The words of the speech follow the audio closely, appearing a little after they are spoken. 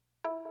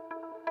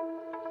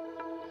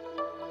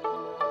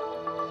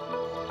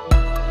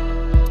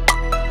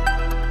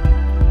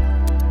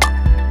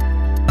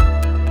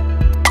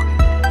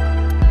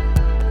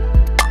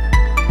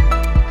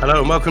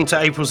and welcome to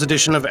April's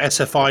edition of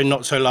SFI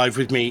Not So Live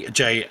with me,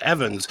 Jay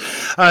Evans.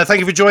 Thank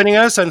you for joining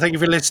us and thank you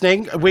for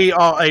listening. We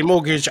are a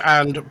mortgage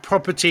and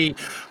property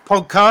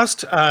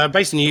podcast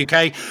based in the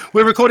UK.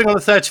 We're recording on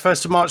the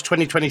 31st of March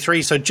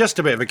 2023, so just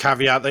a bit of a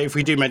caveat that if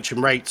we do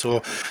mention rates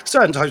or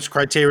certain types of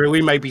criteria,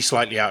 we may be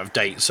slightly out of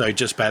date, so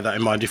just bear that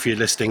in mind if you're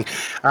listening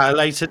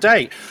later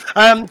date.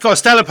 Got a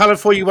stellar panel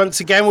for you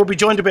once again. We'll be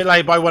joined a bit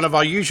late by one of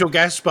our usual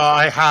guests, but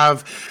I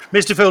have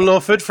Mr. Phil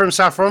Lawford from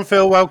Saffron.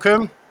 Phil,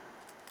 welcome.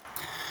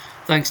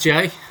 Thanks,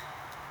 Jay.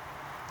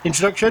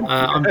 Introduction?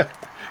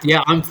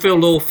 I'm Phil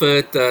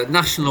Lawford,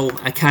 National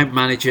Account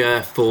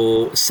Manager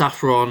for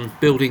Saffron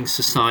Building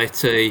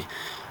Society.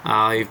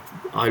 I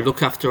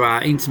look after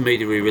our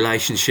intermediary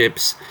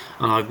relationships,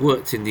 and I've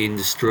worked in the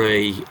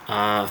industry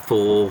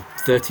for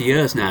 30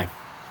 years now.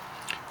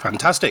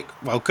 Fantastic.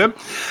 Welcome.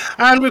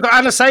 And we've got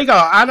Anna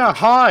Sagar. Anna,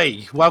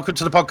 hi. Welcome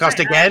to the podcast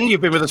again.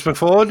 You've been with us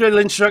before. A little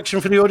introduction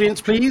for the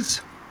audience,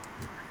 please.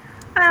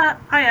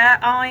 Hiya,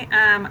 I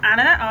am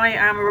Anna. I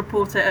am a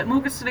reporter at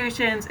Mortgage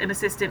Solutions, an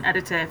assistant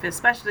editor for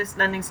Specialist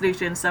Lending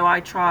Solutions. So I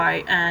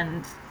try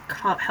and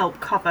help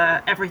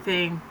cover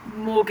everything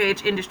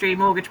mortgage industry,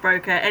 mortgage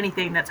broker,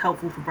 anything that's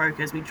helpful for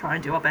brokers. We try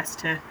and do our best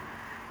to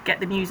get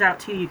the news out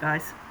to you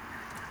guys.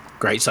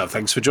 Great stuff.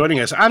 Thanks for joining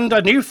us. And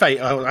a new face,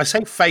 I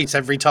say face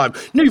every time,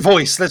 new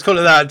voice, let's call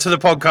it that, to the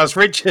podcast.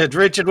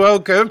 Richard,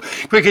 welcome.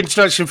 Quick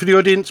introduction for the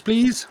audience,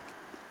 please.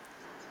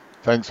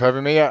 Thanks for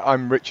having me.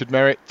 I'm Richard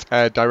Merritt,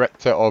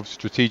 Director of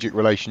Strategic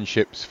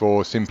Relationships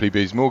for Simply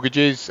Biz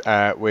Mortgages.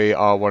 We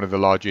are one of the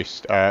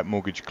largest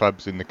mortgage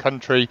clubs in the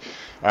country.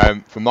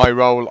 For my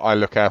role, I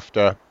look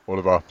after all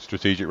of our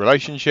strategic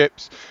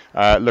relationships,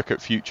 look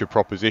at future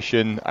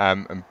proposition,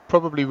 and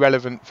probably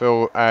relevant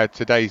for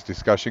today's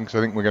discussion because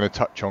I think we're going to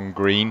touch on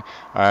green.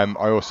 I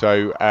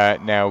also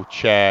now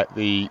chair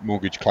the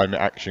Mortgage Climate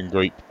Action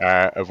Group,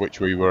 of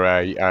which we were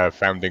a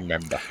founding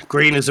member.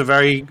 Green is a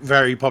very,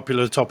 very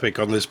popular topic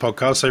on this podcast.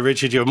 So,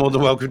 Richard, you're more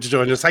than welcome to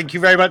join us. Thank you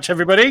very much,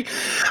 everybody.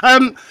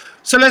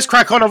 So let's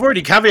crack on. I've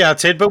already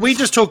caveated, but we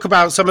just talk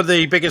about some of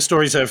the biggest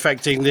stories that are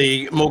affecting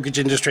the mortgage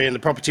industry and the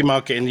property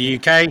market in the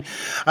UK.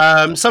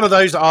 Some of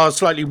those are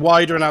slightly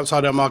wider and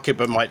outside our market,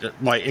 but might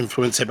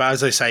influence it. But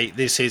as I say,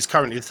 this is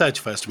currently the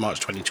 31st of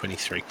March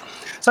 2023.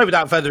 So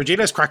without further ado,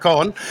 let's crack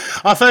on.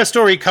 Our first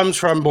story comes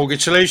from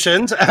Mortgage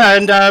Solutions,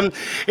 and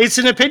it's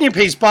an opinion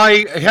piece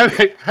by,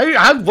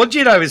 what do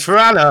you know, it's for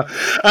Anna,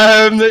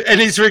 and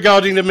it's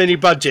regarding the mini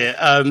budget.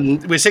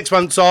 We're 6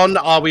 months on,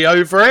 are we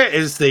over it,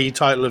 is the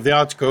title of the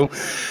article.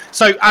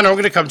 So, Anna, I'm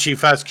going to come to you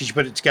first because you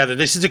put it together.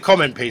 This is a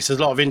comment piece. There's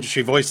a lot of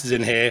industry voices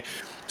in here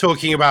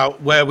talking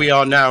about where we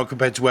are now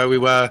compared to where we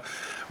were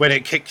when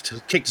it kicked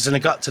us in the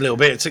guts a little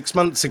bit 6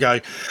 months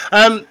ago.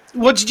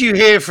 What did you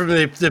hear from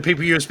the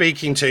people you were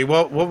speaking to?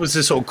 What was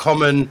the sort of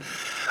common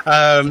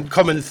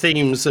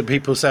themes that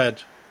people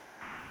said?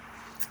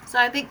 So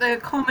I think the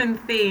common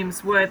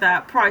themes were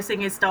that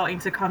pricing is starting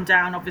to come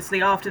down.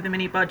 Obviously, after the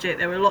mini budget,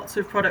 there were lots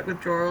of product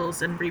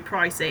withdrawals and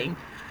repricing.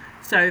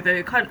 So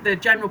the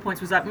general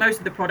points was that most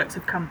of the products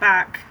have come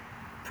back.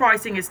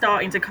 Pricing is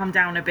starting to come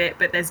down a bit,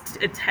 but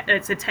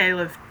it's a tale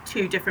of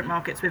two different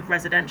markets with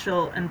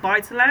residential and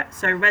buy-to-let.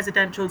 So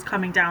residential is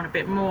coming down a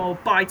bit more.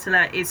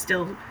 Buy-to-let is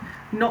still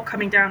not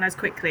coming down as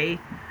quickly,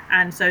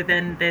 and so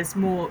then there's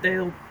more.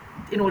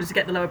 In order to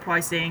get the lower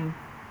pricing,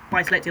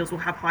 buy-to-let deals will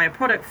have higher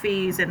product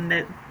fees, and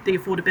the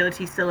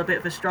affordability is still a bit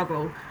of a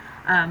struggle.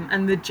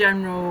 And the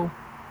general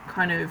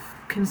kind of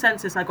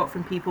consensus I got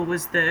from people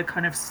was the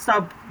kind of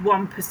sub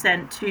 1%,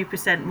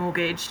 2%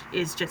 mortgage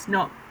is just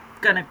not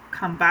going to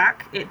come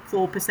back.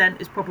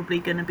 4% is probably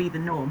going to be the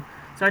norm.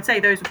 So I'd say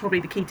those are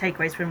probably the key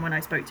takeaways from when I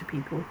spoke to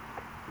people.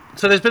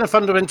 So there's been a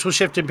fundamental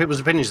shift in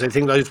people's opinions. They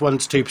think those 1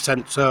 to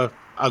 2%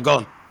 are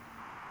gone.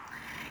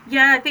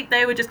 Yeah, I think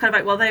they were just kind of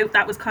like, well,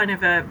 that was kind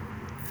of a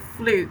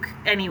fluke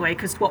anyway,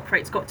 because swap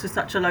rates got to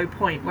such a low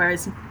point,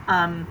 whereas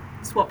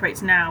swap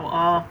rates now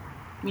are,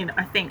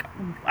 I think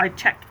I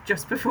checked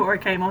just before I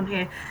came on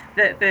here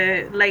that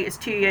the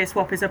latest 2-year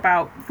swap is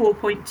about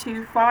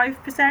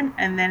 4.25%,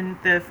 and then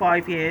the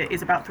 5-year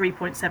is about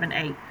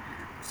 3.78.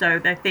 So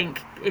they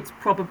think it's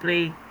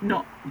probably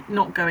not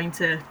going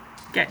to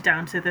get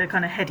down to the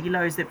kind of heady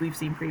lows that we've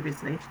seen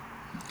previously.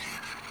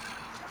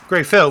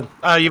 Great, Phil.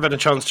 You've had a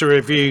chance to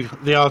review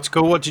the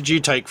article. What did you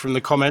take from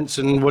the comments,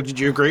 and what did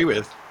you agree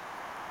with?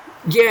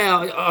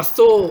 Yeah, I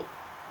thought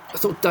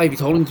David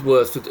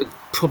Hollingsworth had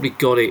probably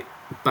got it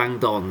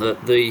banged on. That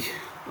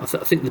I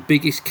think the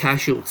biggest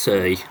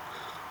casualty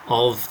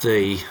of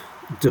the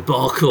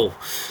debacle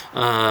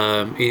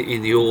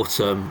in the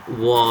autumn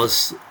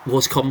was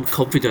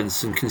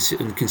confidence and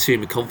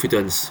consumer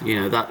confidence.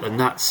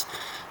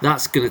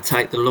 That's going to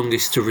take the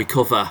longest to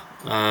recover.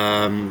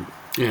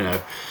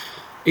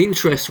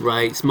 Interest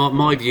rates.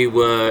 My view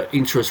were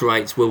interest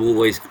rates were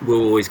always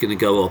going to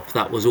go up.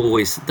 That was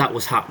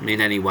happening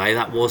anyway.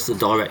 That was the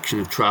direction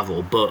of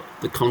travel. But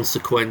the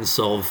consequence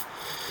of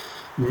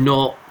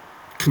not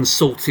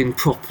consulting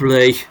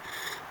properly,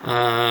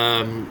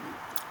 it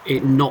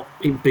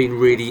being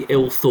really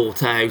ill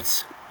thought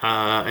out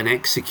and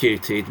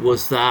executed,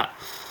 was that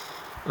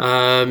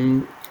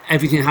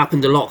Everything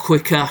happened a lot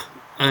quicker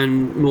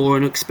and more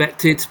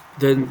unexpected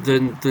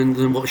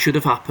than what should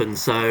have happened.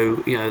 So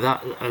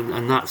that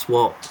and that's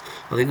what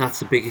I think that's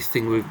the biggest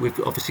thing we've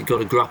obviously got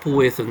to grapple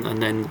with.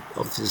 And then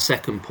obviously the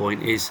second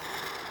point is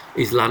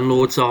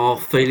landlords are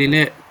feeling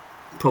it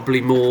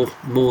probably more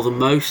than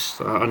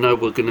most. I know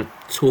we're going to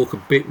talk a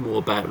bit more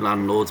about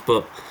landlords,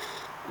 but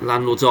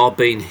landlords are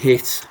being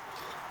hit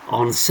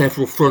on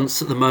several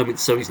fronts at the moment.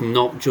 So it's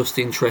not just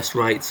interest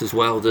rates as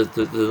well.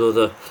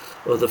 There's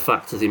other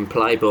factors in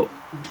play, but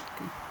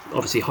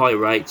obviously higher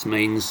rates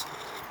means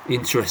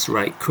interest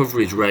rate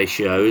coverage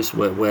ratios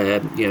where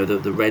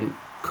the rent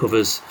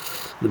covers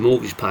the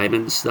mortgage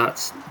payments.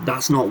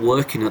 That's not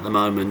working at the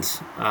moment.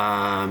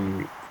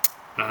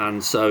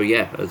 And so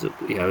as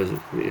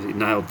it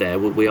nailed there,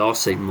 we are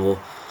seeing more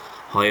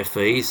higher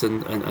fees,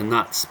 and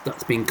that's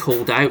been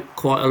called out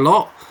quite a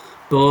lot.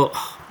 But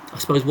I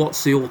suppose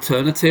what's the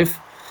alternative?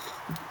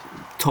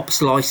 Top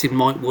slicing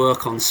might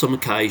work on some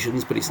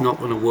occasions, but it's not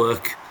going to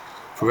work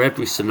for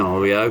every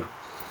scenario.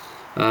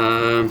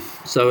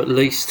 So at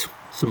least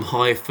some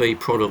higher fee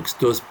products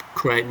does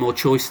create more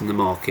choice in the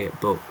market,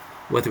 but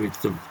whether it's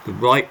the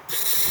right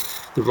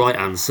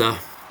answer,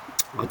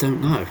 I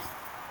don't know.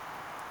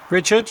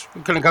 Richard,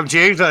 I'm going to come to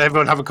you. Let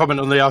everyone have a comment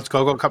on the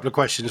article. I've got a couple of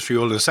questions for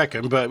you all in a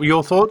second, but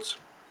your thoughts?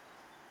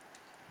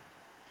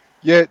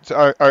 Yeah,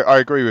 I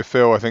agree with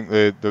Phil. I think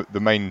the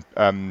main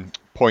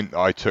point that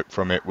I took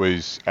from it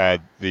was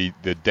the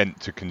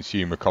dent to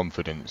consumer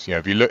confidence.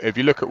 If you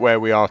look at where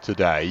we are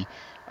today,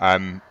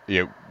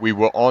 we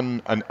were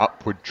on an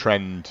upward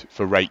trend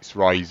for rates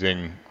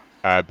rising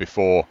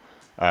before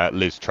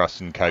Liz Truss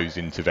and Co.'s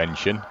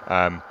intervention.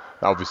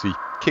 That obviously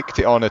kicked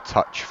it on a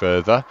touch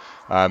further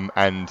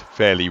and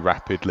fairly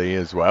rapidly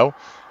as well.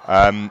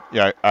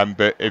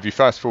 But if you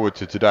fast forward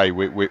to today,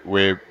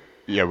 we're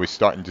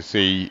starting to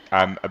see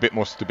a bit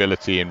more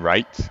stability in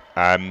rate.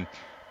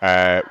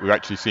 We've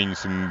actually seen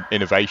some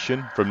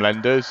innovation from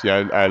lenders,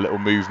 little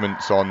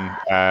movements on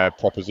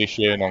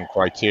proposition, on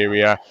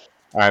criteria.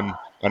 And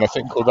I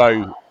think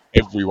although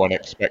everyone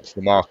expects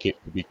the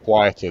market to be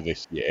quieter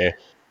this year,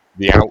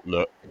 the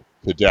outlook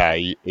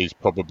today is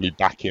probably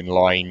back in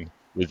line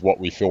with what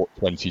we thought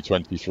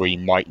 2023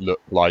 might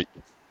look like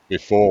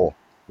before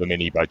the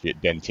mini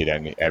budget dented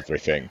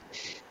everything.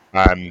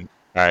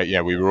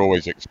 We were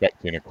always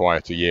expecting a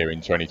quieter year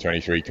in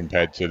 2023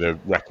 compared to the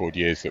record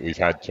years that we've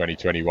had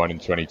 2021 and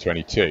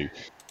 2022.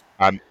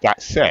 That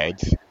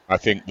said, I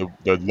think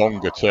the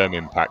longer term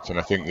impact, and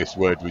I think this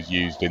word was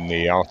used in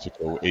the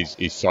article, is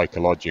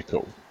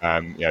psychological.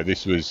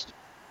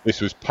 This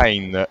was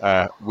pain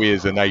that we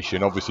as a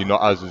nation, obviously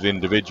not us as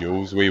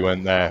individuals, we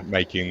weren't there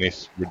making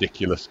this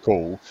ridiculous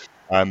call,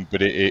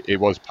 but it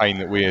was pain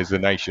that we as a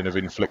nation have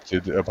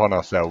inflicted upon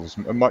ourselves,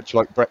 much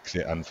like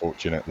Brexit,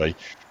 unfortunately.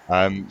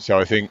 So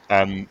I think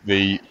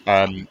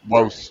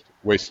whilst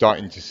we're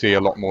starting to see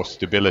a lot more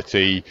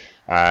stability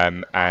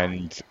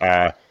and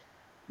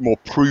more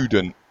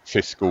prudent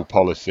fiscal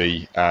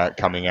policy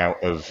coming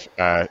out of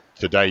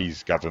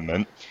today's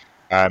government,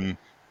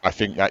 I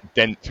think that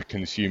dent to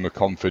consumer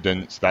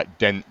confidence, that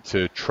dent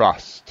to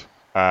trust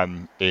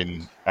in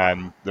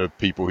the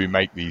people who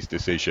make these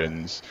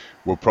decisions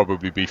will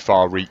probably be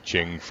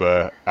far-reaching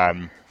for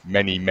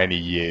many, many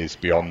years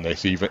beyond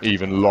this,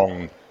 even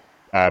long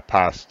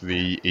past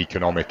the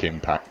economic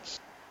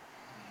impacts.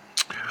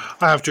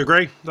 I have to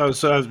agree. That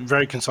was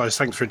very concise.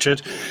 Thanks,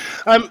 Richard.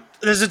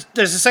 There's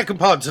a second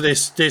part to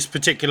this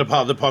particular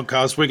part of the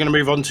podcast. We're going to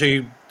move on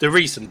to the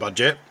recent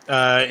budget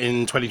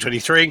in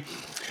 2023.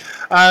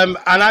 And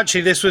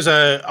actually, this was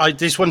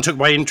this one took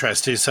my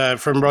interest. It's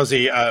from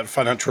Rosie,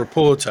 Financial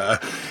Reporter,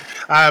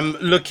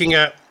 looking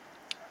at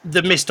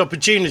the missed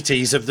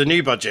opportunities of the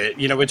new budget.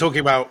 We're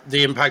talking about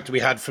the impact we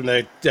had from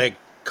the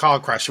car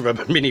crash of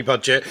a mini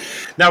budget.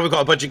 Now we've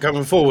got a budget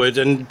coming forward,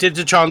 and did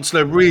the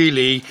Chancellor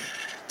really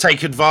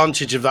take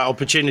advantage of that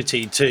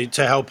opportunity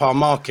to help our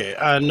market?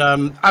 And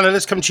Anna,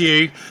 let's come to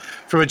you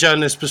from a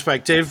journalist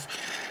perspective.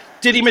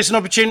 Did he miss an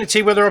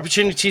opportunity? Were there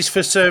opportunities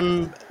for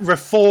some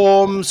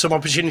reform, some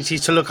opportunities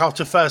to look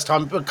after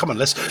first-time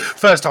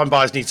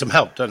buyers need some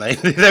help, don't they?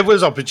 There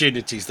was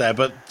opportunities there,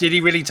 but did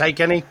he really take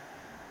any?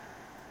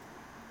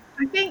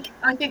 I think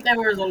there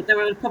were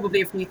probably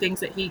a few things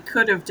that he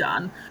could have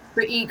done,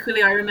 but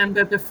equally I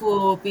remember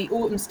before the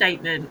autumn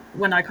statement,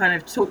 when I kind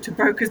of talked to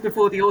brokers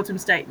before the autumn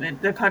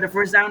statement, the kind of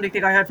resounding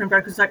thing I heard from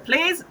brokers was like,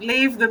 please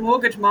leave the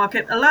mortgage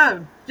market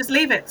alone. Just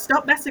leave it.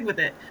 Stop messing with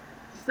it.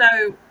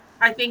 So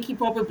I think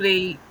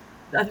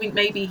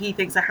maybe he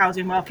thinks the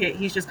housing market,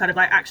 he's just kind of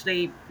like,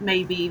 actually,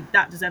 maybe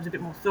that deserves a bit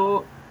more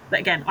thought.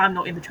 But again, I'm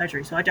not in the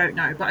Treasury, so I don't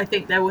know. But I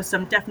think there was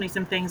definitely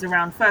some things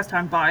around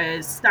first-time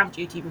buyers, stamp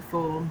duty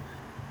reform,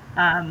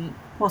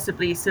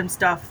 possibly some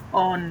stuff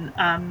on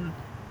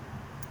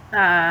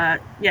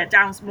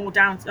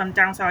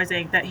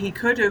downsizing that he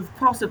could have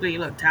possibly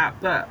looked at.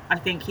 But I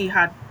think he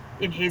had,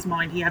 in his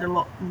mind, he had a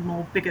lot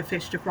more bigger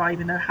fish to fry,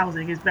 even though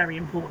housing is very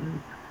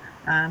important.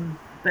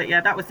 But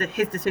yeah, that was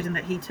his decision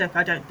that he took.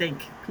 I don't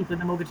think people in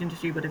the mortgage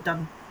industry would have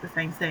done the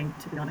same thing,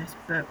 to be honest.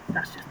 But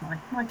that's just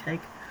my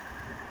take.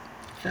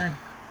 So,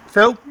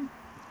 Phil,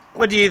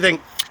 what do you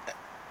think?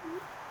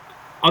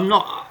 I'm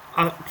not.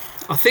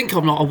 I think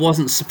I'm not. I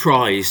wasn't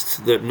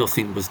surprised that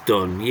nothing was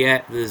done.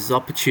 Yeah, there's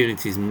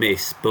opportunities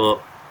missed,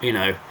 but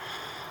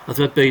as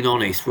I've been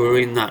honest, we're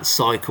in that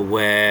cycle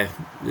where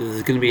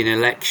there's going to be an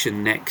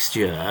election next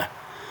year,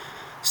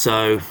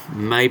 so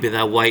maybe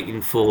they're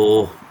waiting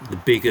for the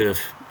bigger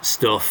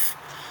stuff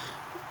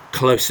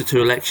closer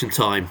to election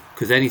time,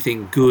 because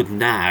anything good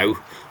now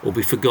will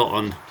be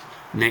forgotten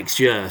next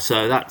year.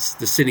 So that's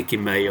the cynic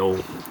in me, or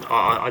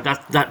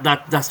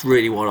that's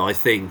really what I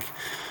think.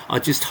 I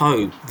just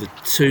hope the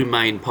two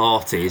main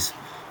parties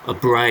are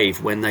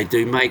brave when they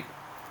do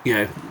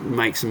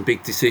make some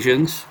big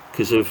decisions.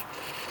 Because of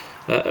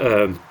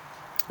that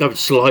was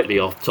slightly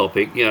off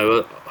topic.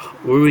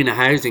 We're in a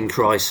housing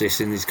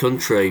crisis in this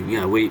country.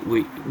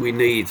 We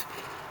need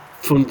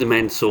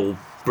fundamental,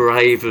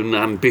 brave and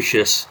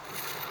ambitious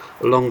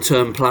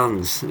long-term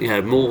plans,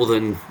 more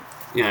than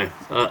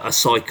a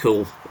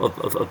cycle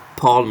of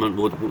Parliament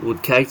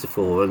would cater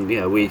for.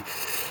 And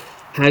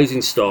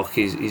housing stock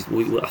is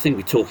I think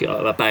we talk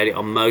about it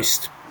on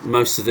most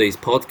of these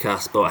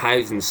podcasts, but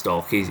housing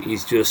stock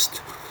is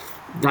just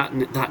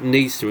that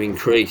needs to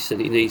increase,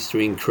 and it needs to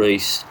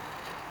increase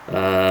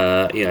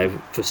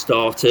for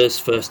starters,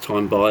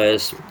 first-time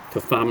buyers, for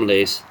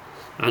families,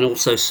 and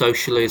also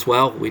socially as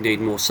well. We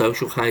need more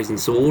social housing.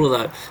 So all of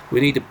that,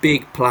 we need a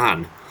big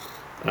plan.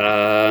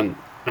 And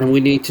we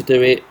need to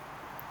do it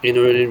in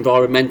an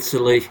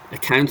environmentally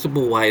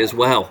accountable way as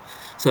well.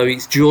 So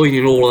it's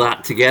joining all of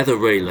that together,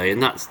 really,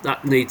 and that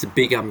needs a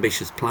big,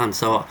 ambitious plan.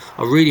 So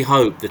I really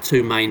hope the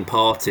two main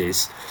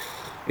parties,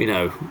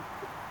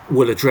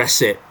 will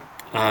address it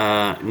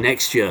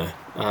next year.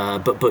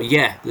 But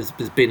yeah, there's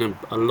been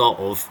a lot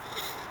of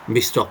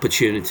missed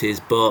opportunities,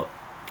 but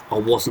I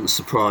wasn't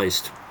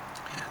surprised.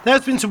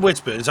 There's been some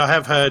whispers. I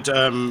have heard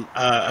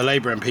a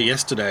Labour MP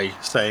yesterday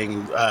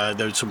saying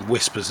there were some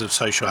whispers of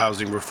social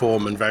housing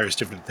reform and various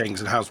different things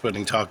and house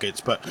building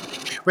targets. But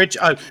Rich,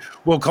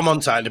 we'll come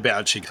on to that in a bit,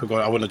 actually.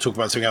 I want to talk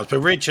about something else.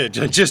 But Richard,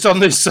 just on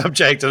this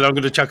subject, and I'm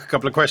going to chuck a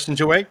couple of questions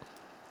your way.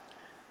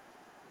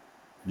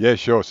 Yeah,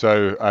 sure.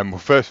 So,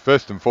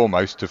 first and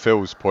foremost, to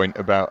Phil's point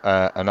about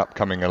an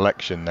upcoming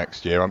election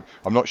next year,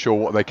 I'm not sure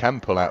what they can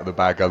pull out of the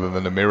bag other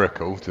than a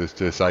miracle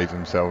to save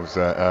themselves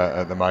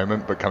at the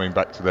moment. But coming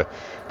back to the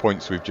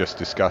points we've just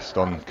discussed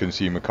on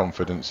consumer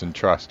confidence and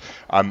trust,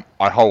 I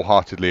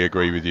wholeheartely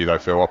agree with you, though,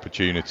 Phil.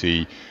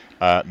 Opportunity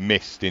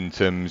missed in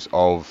terms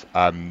of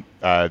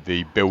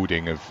the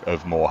building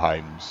of more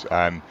homes.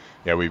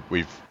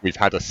 We've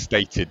had a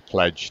stated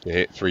pledge to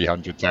hit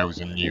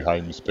 300,000 new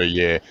homes per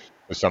year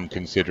for some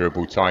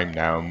considerable time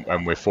now,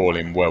 and we're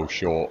falling well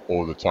short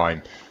all the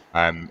time.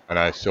 And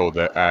I saw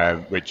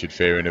that Richard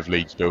Fearon of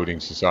Leeds Building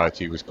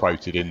Society was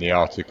quoted in the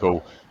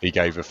article. He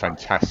gave a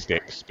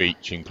fantastic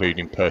speech,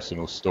 including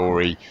personal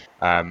story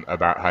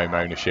about home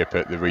ownership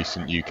at the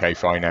recent UK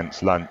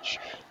Finance lunch,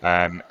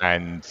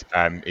 and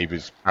he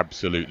was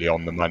absolutely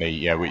on the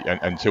money.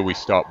 Until we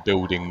start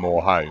building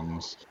more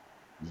homes,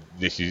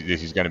 this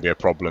is going to be a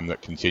problem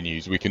that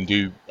continues. We can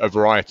do a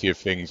variety of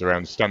things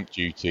around stamp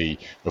duty,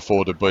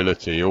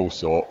 affordability, all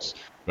sorts,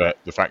 but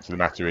the fact of the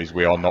matter is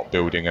we are not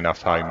building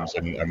enough homes,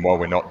 and while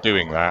we're not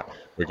doing that,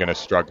 we're going to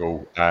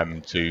struggle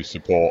to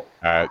support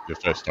the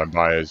first-time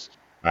buyers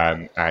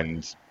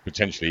and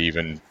potentially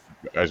even,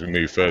 as we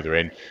move further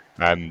in,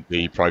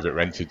 the private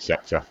rented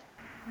sector.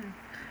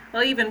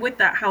 Well, even with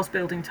that house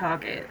building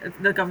target,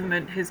 the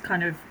government has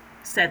kind of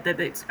said that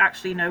it's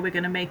actually, no, we're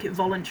going to make it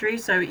voluntary.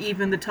 So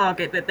even the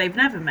target that they've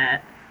never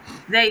met,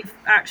 they've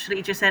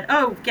actually just said,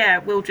 oh yeah,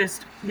 we'll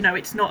just,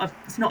 it's not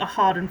a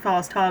hard and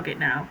fast target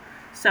now.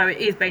 So it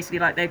is basically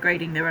like they're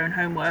grading their own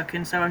homework.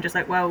 And so I'm just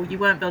like, well, you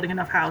weren't building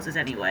enough houses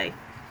anyway,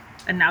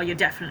 and now you're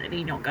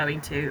definitely not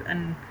going to.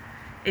 And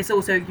it's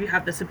also, you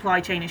have the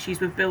supply chain issues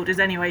with builders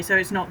anyway. So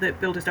it's not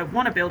that builders don't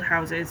want to build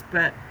houses,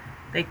 but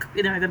they,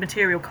 the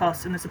material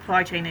costs and the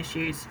supply chain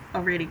issues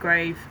are really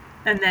grave.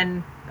 And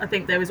then I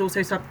think there was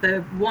also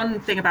the one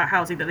thing about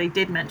housing that they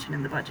did mention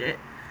in the budget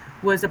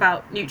was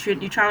about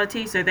nutrient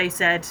neutrality. So they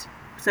said,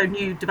 so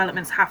new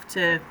developments have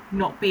to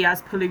not be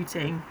as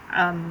polluting,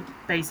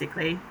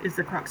 basically, is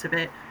the crux of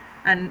it.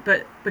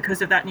 But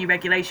because of that new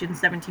regulation,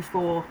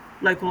 74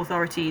 local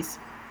authorities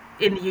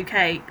in the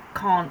UK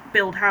can't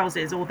build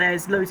houses, or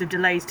there's loads of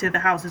delays to the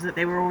houses that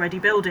they were already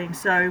building.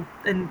 So,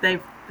 and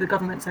the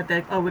government said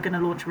we're going to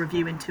launch a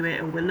review into it,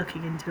 or we're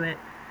looking into it.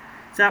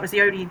 So that was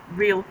the only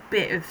real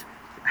bit of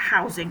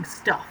housing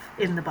stuff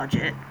in the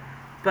budget.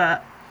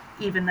 But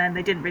even then,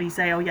 they didn't really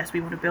say, oh yes, we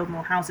want to build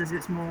more houses.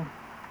 It's more,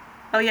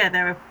 oh yeah,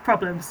 there are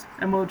problems,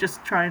 and we'll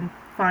just try and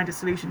find a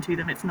solution to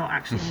them. It's not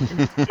actually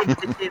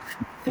innovative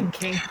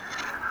thinking.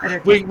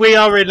 We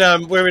are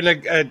in we're in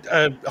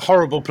a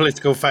horrible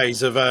political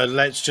phase of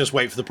let's just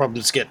wait for the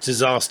problems to get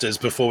disasters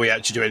before we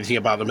actually do anything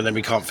about them, and then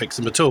we can't fix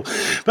them at all.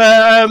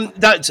 But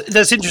that's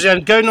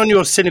interesting. Going on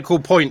your cynical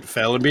point,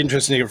 Phil, it'd be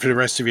interesting to hear from the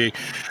rest of you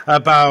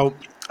about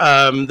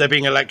there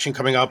being an election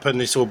coming up and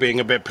this all being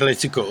a bit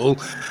political.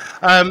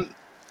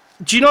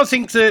 do you not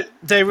think that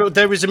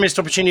there is a missed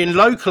opportunity in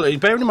local?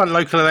 Bearing in mind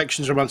local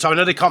elections are a month, so I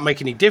know they can't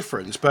make any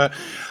difference, but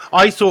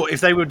I thought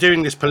if they were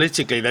doing this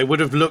politically, they would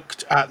have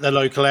looked at the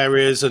local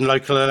areas and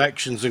local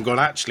elections and gone,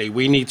 actually,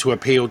 we need to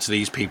appeal to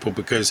these people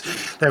because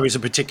there is a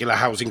particular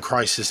housing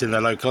crisis in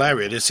their local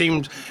area. It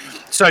seemed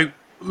so.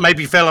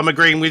 Maybe, Phil, I'm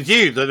agreeing with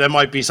you that there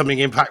might be something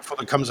impactful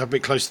that comes up a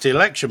bit closer to the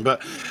election,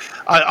 but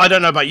I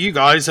don't know about you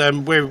guys.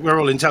 We're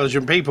all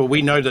intelligent people.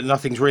 We know that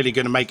nothing's really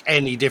going to make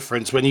any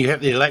difference when you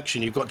hit the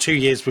election. You've got 2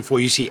 years before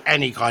you see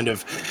any kind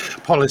of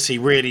policy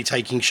really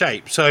taking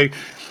shape. So,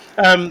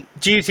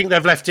 do you think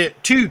they've left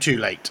it too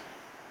late?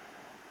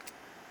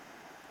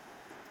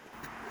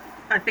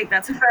 I think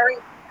that's a very,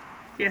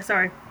 yeah,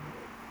 sorry.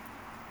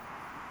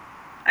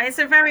 It's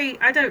a very,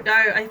 I don't know.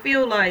 I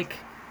feel like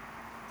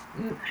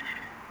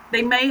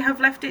they may have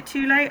left it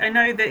too late. I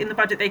know that in the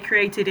budget they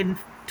created in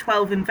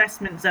 12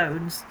 investment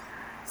zones,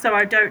 so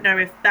I don't know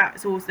if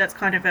that's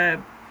kind of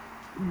a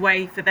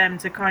way for them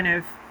to kind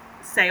of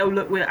say, oh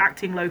look, we're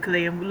acting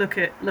locally, and look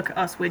at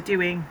us, we're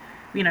doing,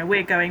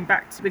 we're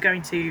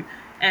going to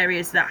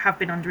areas that have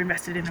been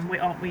underinvested in, and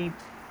aren't we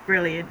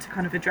brilliant to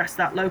kind of address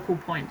that local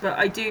point. But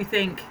I do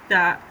think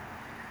that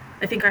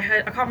I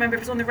can't remember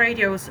if it was on the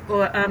radio or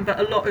but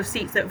a lot of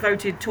seats that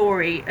voted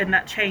Tory and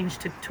that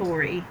changed to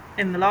Tory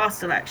in the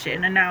last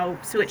election are now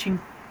switching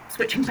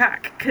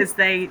back because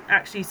they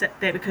actually said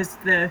that, because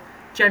the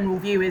general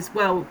view is,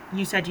 well,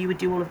 you said you would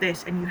do all of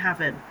this and you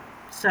haven't.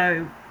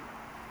 So,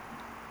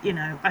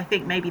 I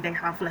think maybe they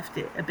have left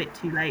it a bit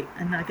too late,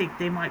 and I think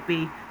they might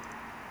be,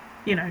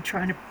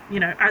 trying to,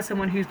 as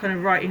someone who's kind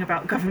of writing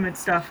about government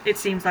stuff, it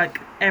seems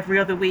like every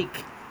other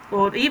week,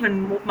 or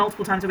even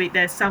multiple times a week,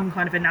 there's some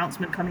kind of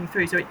announcement coming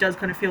through. So it does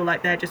kind of feel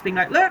like they're just being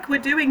like, look, we're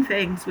doing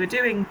things, we're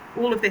doing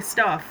all of this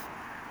stuff.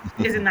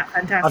 Isn't that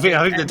fantastic?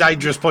 I think the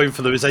dangerous point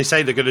for them is they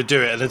say they're going to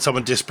do it, and then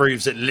someone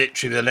disproves it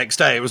literally the next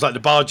day. It was like the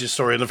barges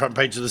story on the front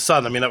page of the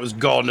Sun. I mean, that was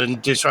gone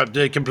and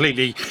disrupted,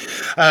 completely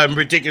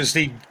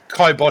ridiculously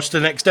kiboshed the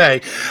next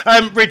day.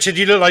 Richard,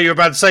 you look like you were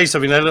about to say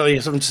something. There look like you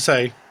have something to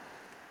say.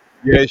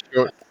 Yeah,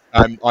 sure.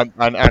 And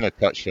Anna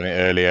touched on it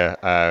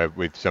earlier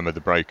with some of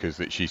the brokers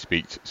that she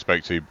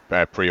spoke to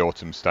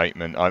pre-autumn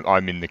statement.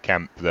 I'm in the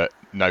camp that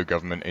no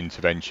government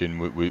intervention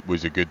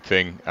was a good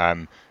thing.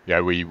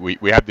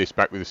 We had this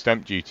back with the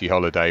stamp duty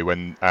holiday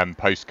when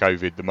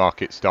post-COVID the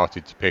market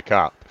started to pick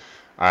up,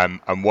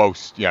 and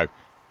whilst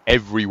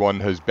everyone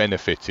has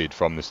benefited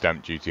from the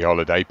stamp duty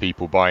holiday,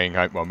 people buying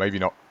home, well, maybe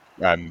not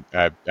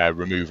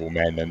removal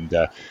men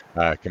and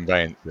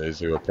conveyancers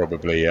who are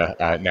probably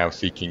now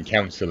seeking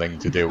counselling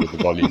to deal with the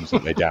volumes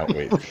that they dealt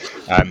with.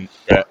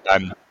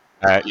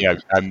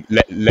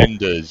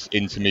 Lenders,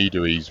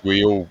 intermediaries,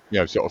 we all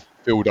sort of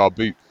filled our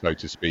boots, so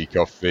to speak,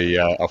 off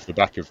the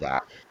back of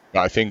that.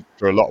 But I think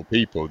for a lot of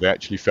people, they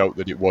actually felt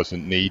that it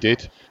wasn't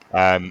needed,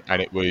 and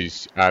it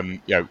was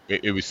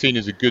it was seen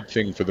as a good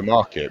thing for the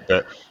market.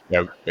 But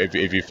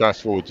if you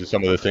fast forward to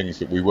some of the things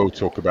that we will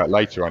talk about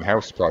later on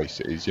house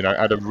prices,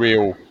 had a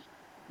real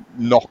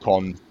knock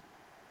on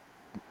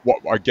what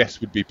I guess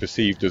would be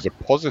perceived as a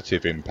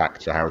positive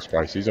impact for house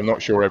prices. I'm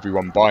not sure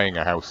everyone buying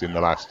a house in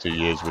the last 2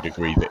 years would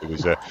agree that it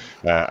was a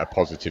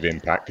positive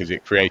impact, because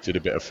it created a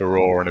bit of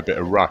furore and a bit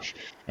of rush,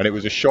 and it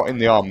was a shot in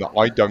the arm that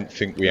I don't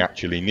think we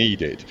actually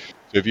needed.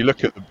 So if you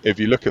look at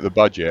the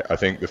budget, I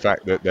think the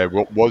fact that there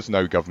was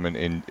no government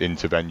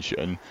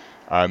intervention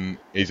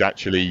is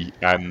actually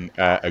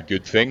a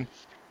good thing.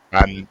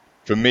 And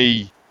for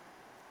me,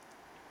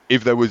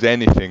 if there was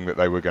anything that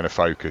they were going to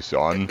focus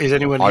on,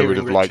 I would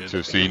have liked to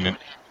have seen it.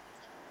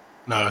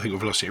 No, I think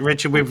we've lost it.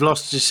 Richard, we've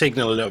lost the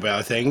signal a little bit,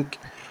 I think.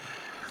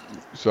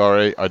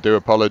 Sorry, I do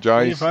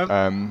apologise.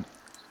 Am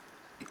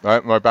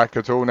I back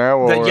at all now?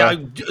 Or, yeah,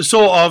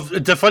 sort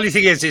of. The funny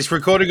thing is, it's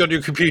recording on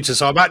your computer,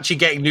 so I'm actually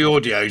getting the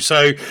audio.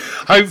 So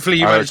hopefully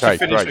you managed to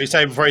finish what you're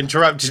saying before I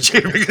interrupted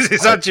you, because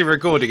it's actually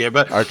recording it.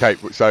 But okay,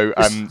 so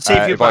see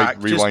if you're back. I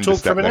rewind a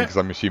step then, because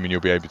I'm assuming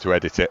you'll be able to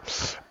edit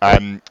it.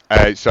 Am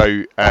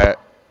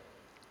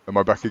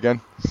I back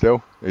again?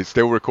 Still, it's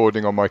still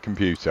recording on my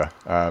computer.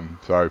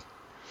 So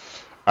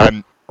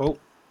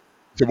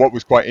what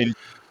was quite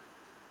interesting.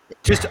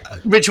 Just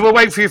Richard, we'll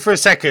wait for you for a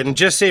second.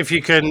 Just see if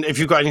you've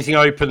got anything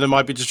open that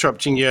might be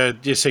disrupting your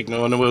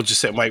signal, and then we'll just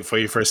sit and wait for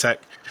you for a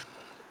sec.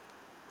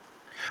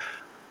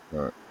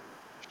 Right.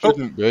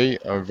 Shouldn't be.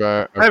 There we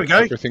go.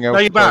 Everything else no,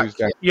 you're back.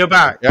 down. You're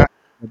back. Yeah,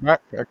 you're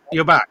back. Okay.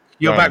 You're back.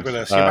 You're back with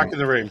us. You're back in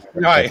the room.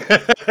 Right.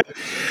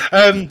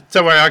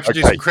 Don't worry, I can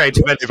do some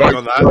creative editing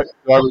on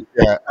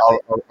that.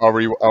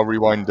 I'll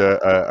rewind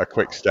a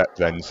quick step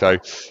then. So,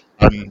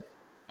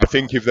 I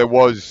think if there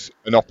was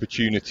an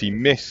opportunity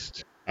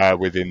missed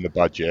within the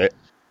budget,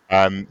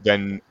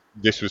 then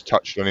this was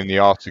touched on in the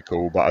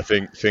article. But I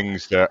think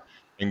things that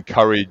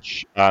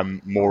encourage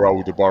more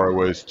older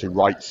borrowers to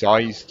right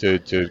size,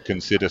 to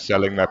consider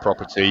selling their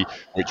property,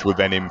 which will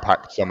then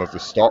impact some of the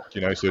stock, so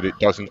that it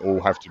doesn't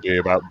all have to be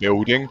about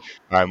building.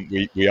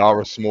 We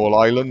are a small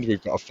island,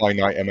 we've got a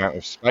finite amount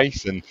of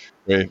space, and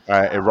we're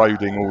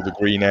eroding all the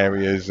green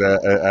areas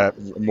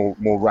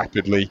more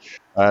rapidly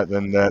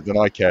than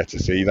I care to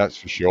see, that's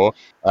for sure.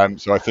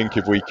 So I think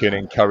if we can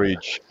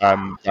encourage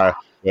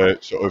the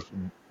sort of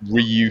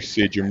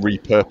reusage and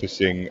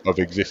repurposing of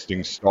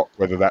existing stock,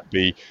 whether that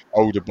be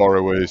older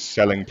borrowers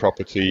selling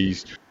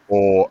properties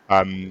or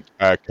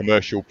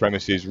commercial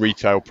premises,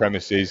 retail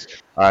premises,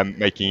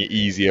 making it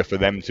easier for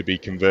them to be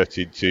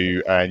converted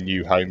to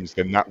new homes,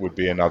 then that would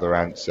be another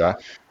answer.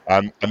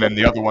 And then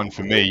the other one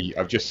for me,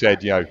 I've just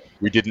said,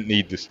 we didn't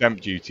need the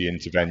stamp duty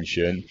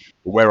intervention.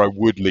 But where I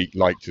would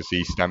like to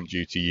see stamp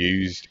duty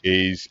used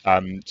is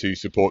to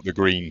support the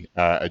green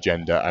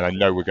agenda. And I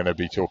know we're going to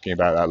be talking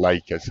about that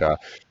later, sir.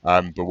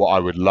 But what I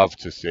would love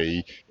to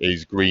see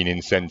is green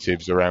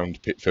incentives around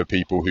for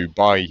people who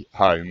buy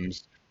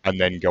homes and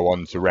then go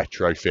on to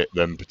retrofit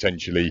them,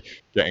 potentially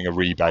getting a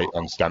rebate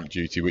on stamp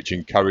duty, which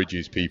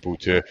encourages people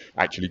to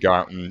actually go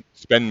out and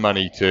spend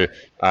money to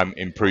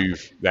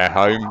improve their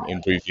home,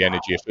 improve the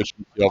energy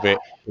efficiency of it,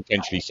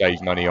 potentially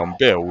save money on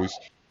bills,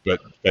 but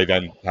they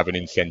then have an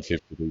incentive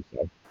to do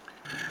so.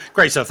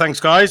 Great stuff. Thanks,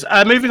 guys.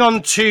 Moving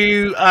on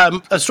to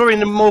a story in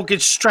the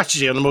Mortgage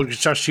Strategy on the Mortgage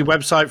Strategy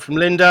website from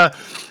Linda.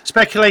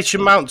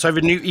 Speculation mounts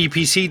over new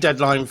EPC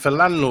deadline for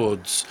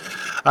landlords.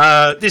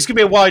 This could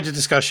be a wider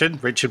discussion.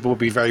 Richard will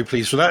be very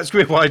pleased for that. It's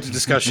going to be a wider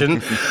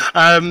discussion.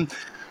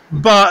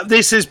 But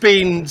this has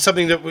been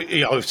something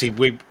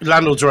that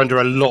landlords are under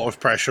a lot of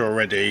pressure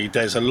already.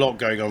 There's a lot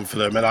going on for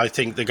them. And I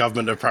think the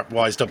government have perhaps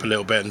wised up a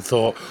little bit and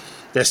thought,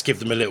 let's give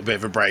them a little bit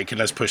of a break and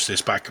let's push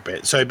this back a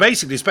bit. So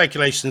basically,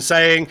 speculation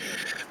saying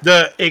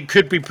that it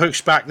could be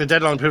pushed back, the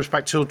deadline pushed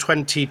back till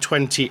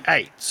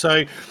 2028.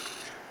 So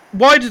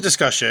wider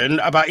discussion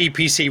about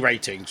EPC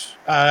ratings.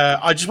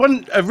 I just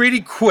want a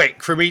really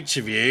quick from each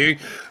of you,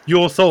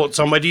 your thoughts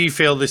on whether you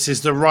feel this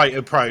is the right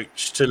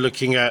approach to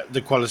looking at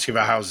the quality of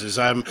our houses.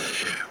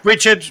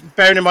 Richard,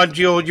 bearing in mind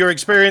your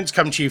experience,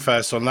 come to you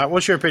first on that.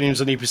 What's your opinions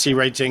on EPC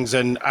ratings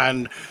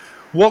and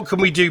what can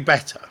we do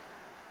better?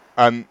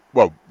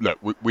 Well, look,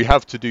 we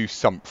have to do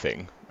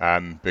something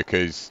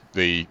because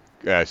the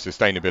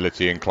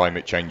sustainability and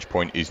climate change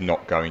point is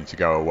not going to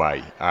go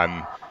away.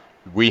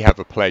 We have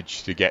a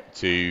pledge to get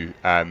to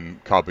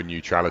carbon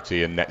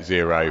neutrality and net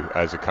zero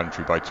as a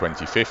country by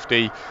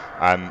 2050.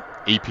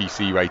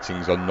 EPC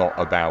ratings are not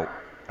about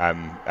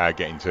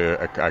getting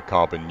to a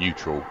carbon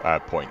neutral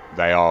point.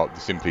 They are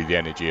simply the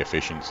energy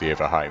efficiency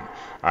of a home.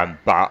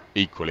 But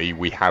equally,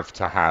 we have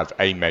to have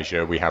a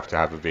measure, we have to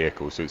have a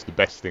vehicle. So it's the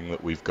best thing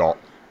that we've got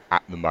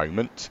at the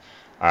moment.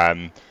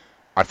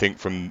 I think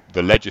from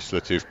the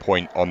legislative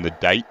point on the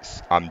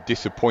dates, I'm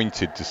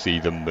disappointed to see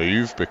them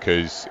move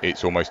because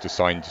it's almost a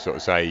sign to sort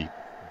of say,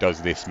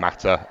 does this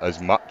matter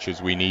as much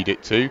as we need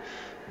it to?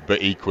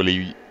 But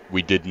equally,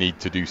 we did need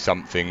to do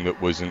something that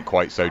wasn't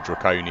quite so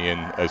draconian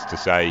as to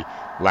say,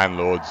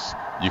 landlords,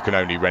 you can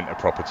only rent a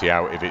property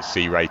out if it's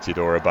C-rated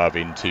or above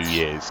in 2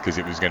 years, because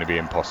it was going to be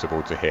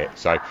impossible to hit.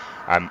 So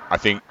I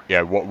think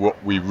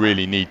what we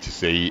really need to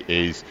see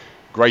is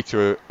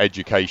greater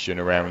education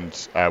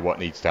around what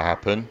needs to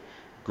happen,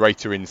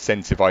 greater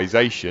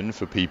incentivization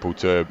for people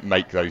to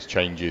make those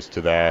changes to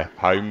their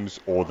homes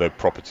or the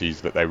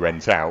properties that they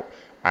rent out,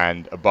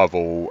 and above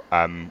all,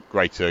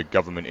 greater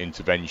government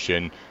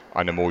intervention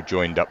and a more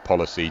joined up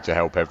policy to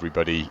help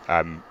everybody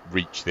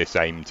reach this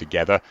aim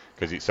together,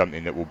 because it's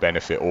something that will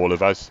benefit all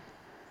of us.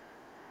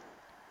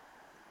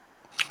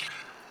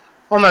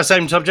 On that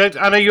same subject,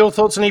 Anna, your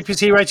thoughts on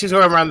EPC ratings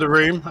or around the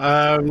room?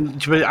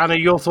 Anna,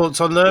 your thoughts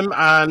on them,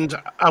 and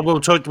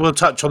we'll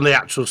touch on the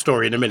actual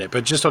story in a minute,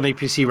 but just on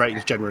EPC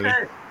ratings generally.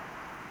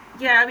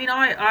 Yeah, I mean,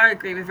 I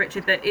agree with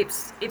Richard that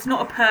it's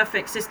not a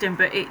perfect system,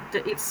 but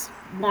it's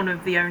one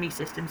of the only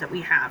systems that we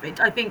have.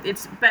 I think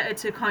it's better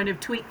to kind of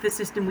tweak the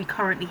system we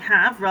currently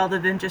have rather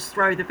than just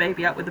throw the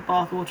baby out with the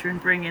bathwater and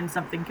bring in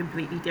something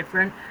completely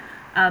different.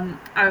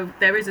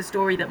 There is a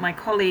story that my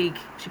colleague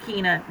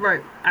Shakina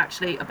wrote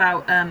actually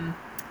about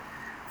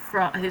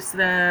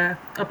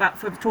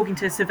talking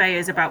to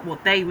surveyors about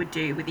what they would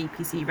do with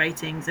EPC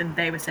ratings, and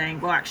they were saying,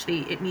 well,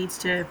 actually, it needs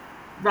to,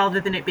 rather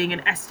than it being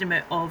an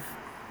estimate of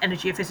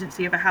energy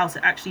efficiency of a house,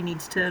 it actually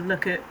needs to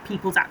look at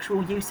people's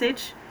actual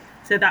usage.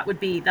 So that would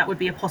be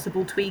a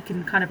possible tweak,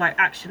 and kind of like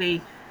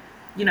actually,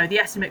 the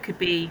estimate could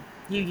be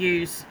you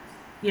use.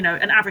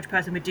 An average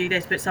person would do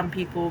this, but some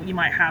people, you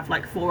might have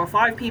like 4 or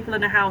 5 people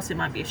in a house. It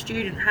might be a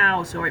student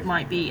house, or it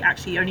might be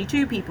actually only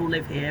 2 people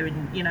live here,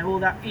 and all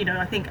that.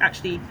 I think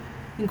actually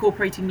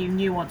incorporating new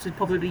nuance would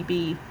probably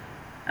be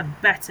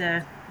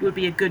would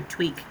be a good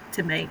tweak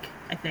to make,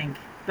 I think.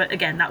 But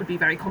again, that would be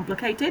very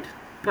complicated.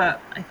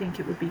 But I think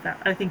it would be that.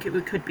 I think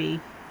it could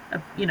be,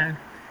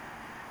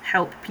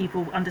 help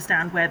people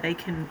understand where they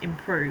can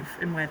improve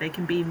and where they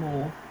can be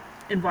more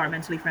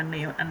environmentally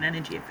friendly and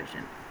energy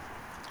efficient.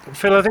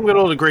 Phil, I think we'll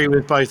all agree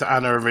with both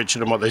Anna and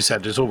Richard on what they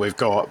said is all we've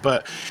got.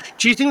 But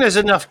do you think there's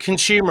enough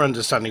consumer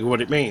understanding of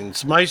what it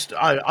means?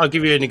 I'll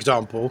give you an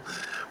example.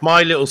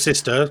 My little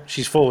sister,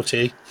 she's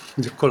 40.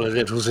 Call her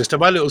little sister.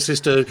 My little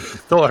sister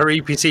thought her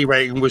EPC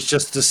rating was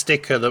just a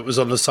sticker that was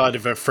on the side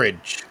of her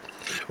fridge.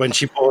 When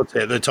she bought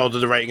it, they told her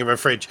the rating of her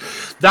fridge.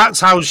 That's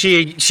how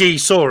she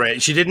saw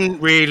it. She didn't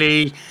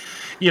really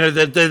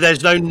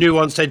there's no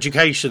nuanced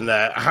education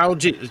there.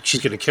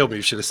 She's going to kill me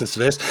if she listens to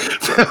this.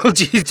 How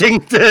do you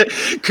think that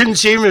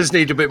consumers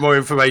need a bit more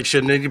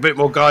information, need a bit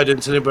more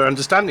guidance and a bit of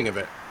understanding of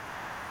it?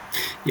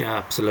 Yeah,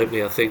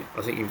 absolutely. I think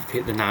you've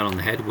hit the nail on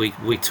the head.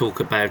 We talk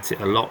about it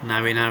a lot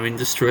now in our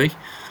industry,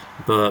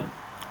 but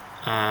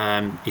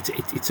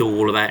it's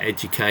all about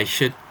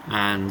education,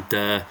 and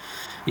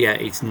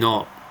it's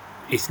not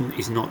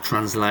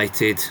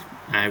translated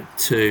out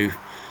to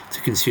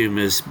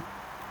consumers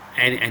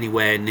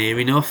anywhere near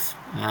enough.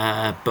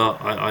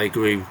 But I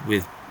agree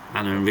with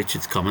Anna and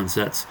Richard's comments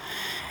that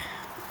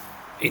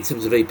in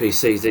terms of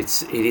EPCs,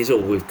 it is all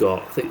we've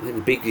got. I think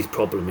the biggest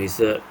problem is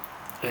that,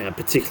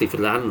 particularly for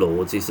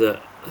landlords, is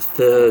that a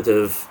third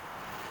of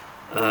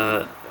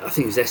I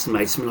think it was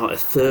estimated something like a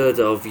third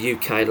of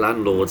UK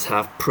landlords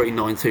have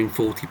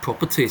pre-1940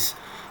 properties.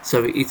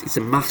 So it's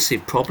a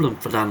massive problem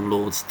for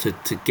landlords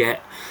to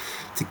get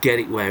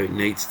it where it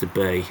needs to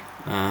be.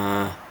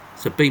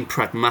 So being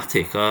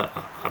pragmatic,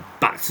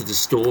 back to the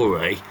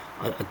story,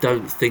 I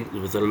don't think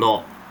there was a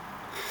lot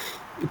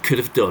we could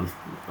have done.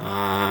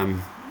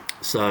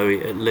 So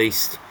it at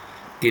least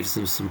gives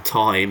them some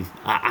time,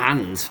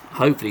 and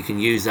hopefully can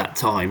use that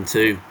time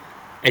to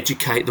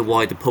educate the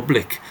wider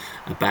public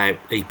about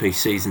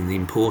EPCs and the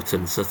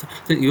importance. I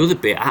think the other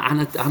bit,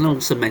 and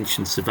also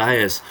mentioned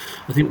surveyors.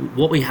 I think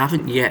what we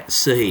haven't yet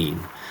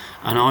seen,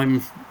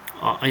 and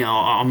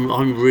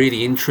I'm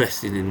really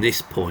interested in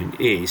this point,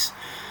 is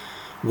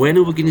when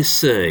are we going to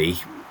see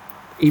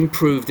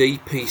improved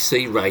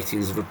EPC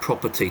ratings of a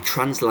property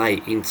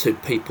translate into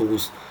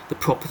the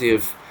property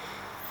of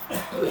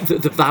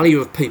the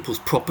value of people's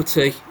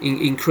property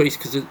increase?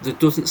 Because there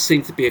doesn't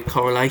seem to be a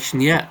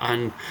correlation yet,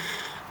 and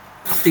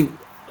I think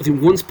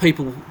once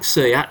people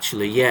see,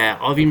 actually,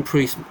 I've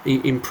improved my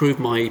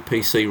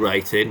EPC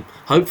rating,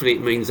 hopefully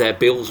it means their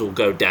bills will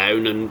go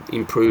down and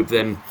improve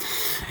them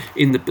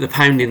in the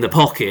pound in the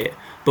pocket,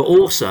 but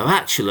also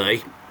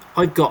actually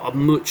I've got a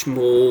much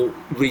more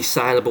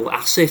resaleable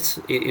asset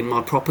in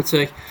my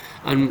property,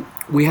 and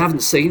we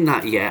haven't seen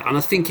that yet, and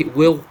I think it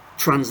will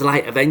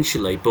translate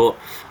eventually, but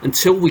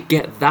until we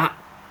get that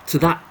to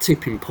that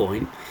tipping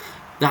point,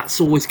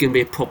 that's always going to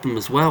be a problem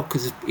as well,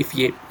 because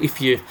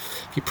if your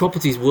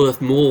property's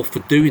worth more for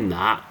doing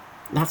that,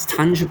 that's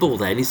tangible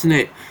then, isn't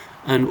it?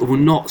 And we're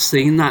not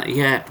seeing that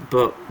yet,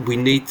 but we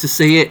need to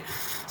see it.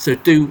 So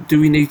do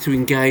we need to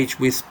engage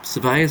with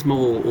surveyors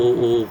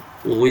more,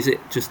 or is it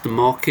just the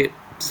market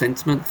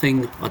sentiment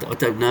thing? I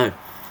don't know.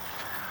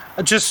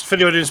 Just for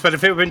the audience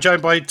benefit, we've been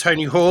joined by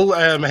Tony Hall,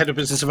 Head of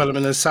Business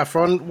Development at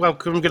Saffron.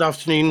 Welcome, good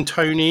afternoon,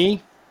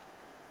 Tony.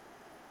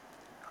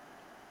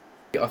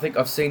 I think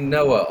I've seen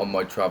Noah on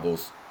my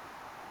travels,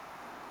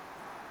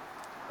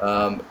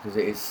 because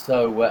it is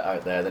so wet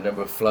out there, the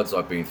number of floods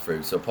I've been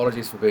through. So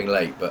apologies for being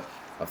late, but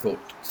I thought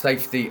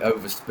safety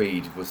over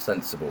speed was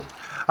sensible.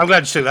 I'm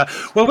glad you took that.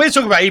 Well, we're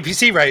talking about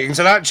EPC ratings,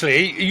 and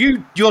actually,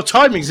 your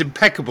timing's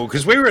impeccable,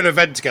 because we were at an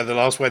event together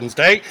last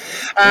Wednesday,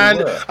 and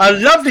a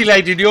lovely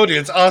lady in the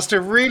audience asked a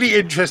really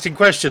interesting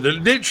question that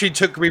literally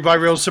took me by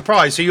real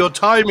surprise. So your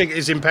timing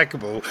is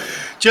impeccable.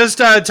 Just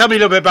tell me a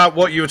little bit about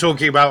what you were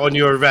talking about on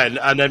your event,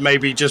 and then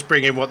maybe just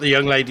bring in what the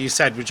young lady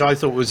said, which I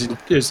thought was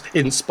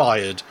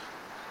inspired.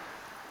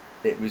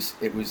 It was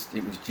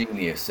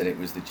genius, and it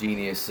was the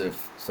genius of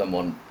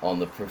someone on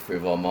the periphery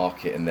of our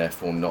market, and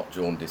therefore not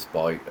jaundiced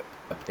by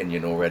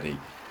opinion already.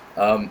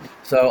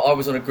 So I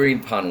was on a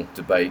green panel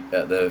debate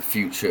at the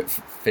Future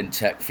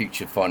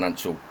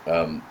Financial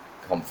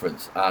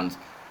conference, and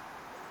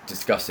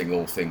discussing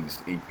all things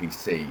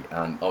EPC.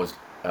 And I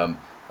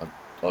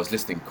was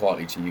listening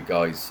quietly to you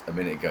guys a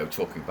minute ago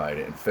talking about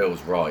it, and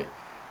Phil's right.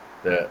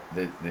 The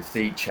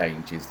sea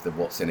change is the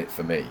what's in it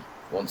for me.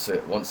 Once a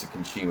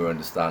consumer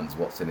understands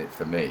what's in it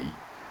for me,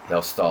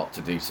 they'll start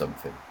to do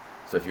something.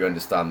 So if you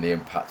understand the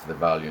impact of the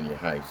value in your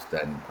house,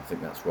 then I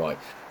think that's right.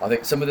 I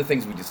think some of the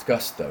things we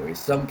discussed, though, is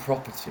some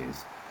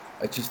properties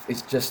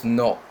it's just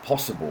not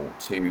possible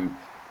to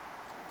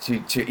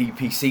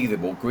EPC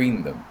them or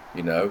green them.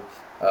 You know,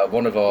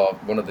 one of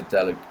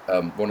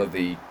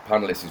the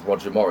panelists is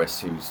Roger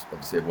Morris, who's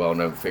obviously a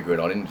well-known figure in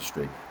our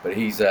industry, but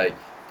he's a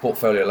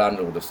portfolio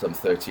landlord of some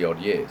 30 odd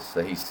years,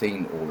 so he's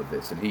seen all of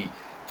this, and he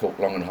talked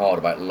long and hard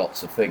about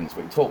lots of things.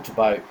 But he talked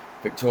about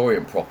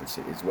Victorian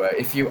properties, where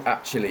if you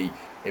actually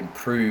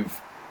improve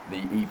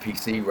the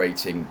EPC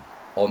rating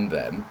on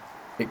them,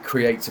 it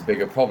creates a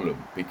bigger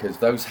problem, because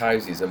those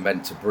houses are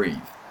meant to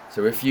breathe.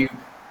 So if you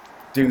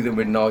do them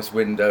with nice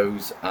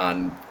windows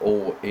and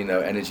all,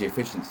 energy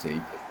efficiency,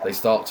 they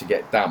start to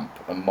get damp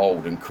and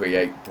mold and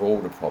create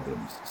broader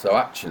problems. So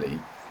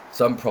actually,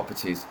 some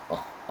properties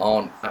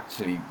aren't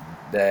actually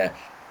there.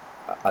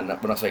 And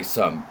when I say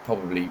some,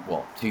 probably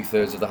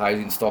 2/3 of the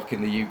housing stock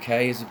in the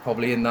UK is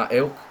probably in that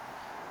ilk.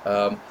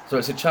 So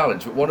it's a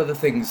challenge. But one of the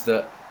things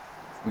that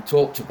we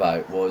talked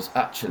about was,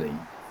 actually,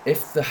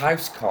 if the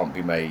house can't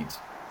be made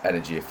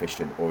energy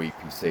efficient or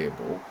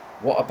EPCable,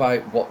 what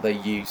about what they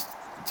use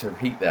to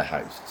heat their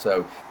house?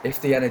 So if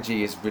the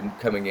energy is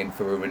coming in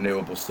from a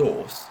renewable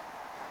source,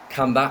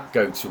 can that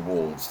go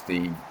towards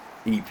the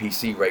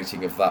EPC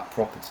rating of that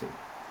property.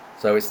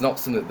 So it's not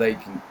something that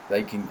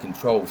they can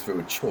control through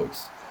a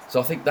choice. So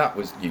I think that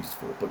was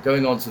useful. But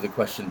going on to the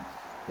question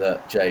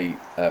that Jay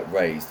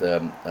raised,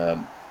 a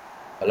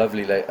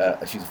lovely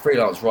she's a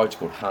freelance writer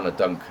called Hannah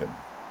Duncan,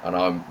 and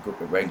I'm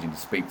arranging to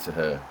speak to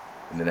her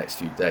in the next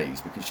few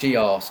days, because she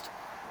asked,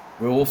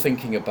 we're all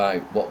thinking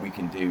about what we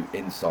can do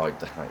inside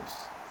the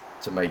house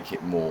to make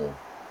it more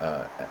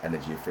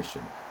energy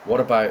efficient. What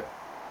about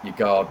your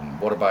garden?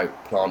 What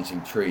about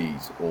planting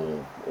trees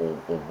or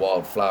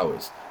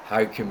wildflowers?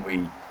 How can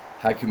we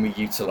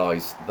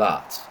utilize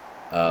that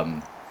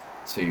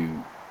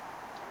to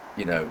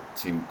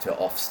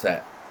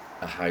offset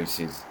a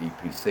house's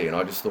EPC? And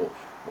I just thought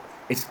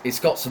it's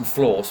got some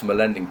flaws from a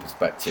lending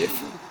perspective,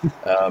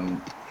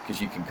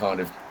 because you can kind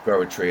of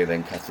grow a tree and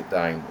then cut it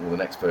down, or the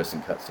next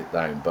person cuts it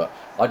down. But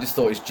I just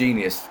thought it's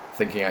genius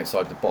thinking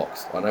outside the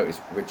box. I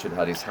noticed Richard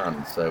had his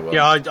hand, so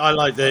yeah, I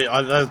like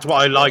that's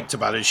what I liked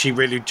about it. She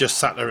really just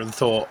sat there and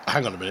thought,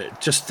 hang on a minute,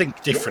 just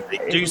think differently,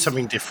 do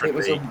something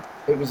differently.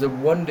 It was a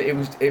wonder.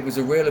 It was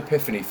a real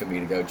epiphany for me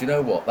to go, do you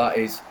know what, that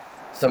is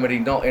somebody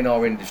not in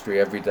our industry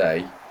every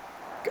day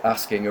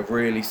asking a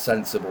really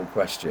sensible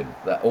question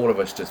that all of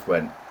us just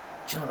went,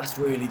 do you know, that's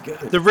really good.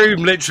 The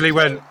room literally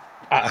went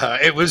at her.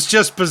 It was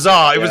just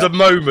bizarre. It was a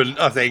moment,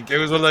 I think. It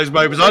was one of those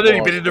moments. I'd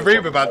only been in the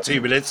room about 2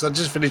 minutes. I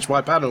just finished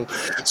my panel.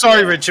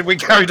 Sorry, Richard, we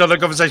carried on the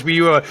conversation, but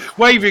you were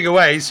waving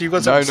away, so you've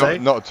got something to say?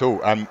 No, not at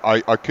all.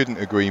 I couldn't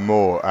agree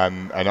more.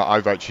 And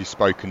I've actually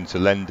spoken to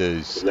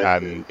lenders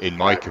in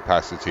my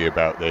capacity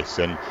about this.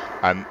 And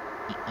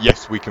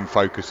yes, we can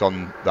focus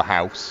on the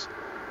house.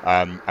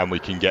 And we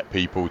can get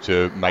people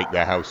to make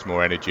their house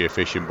more energy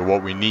efficient, but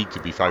what we need to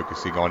be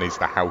focusing on is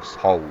the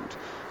household.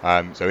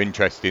 So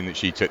interesting that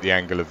she took the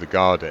angle of the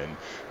garden,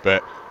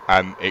 but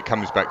it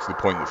comes back to the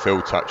point that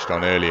Phil touched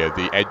on earlier,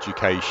 the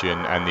education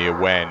and the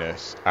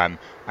awareness, and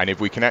if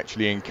we can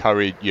actually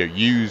encourage,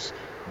 use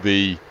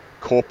the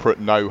corporate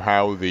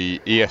know-how, the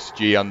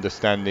ESG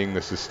understanding, the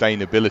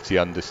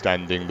sustainability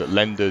understanding that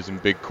lenders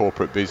and big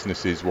corporate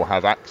businesses will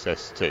have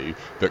access to,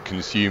 that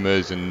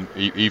consumers and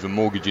even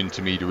mortgage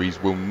intermediaries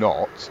will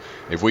not,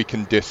 if we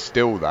can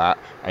distill that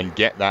and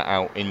get that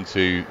out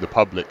into the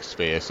public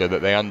sphere so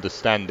that they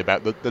understand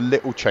about the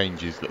little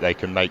changes that they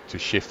can make to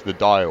shift the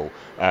dial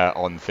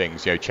on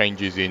things,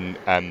 changes in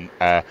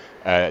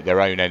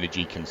their own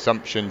energy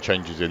consumption,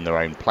 changes in their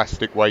own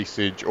plastic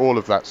wastage, all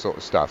of that sort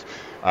of stuff.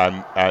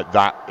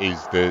 That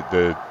is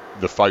the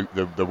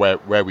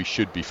where we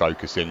should be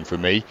focusing for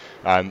me.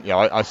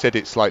 I said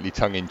it slightly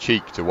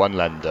tongue-in-cheek to one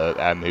lender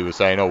who was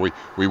saying,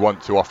 we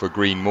want to offer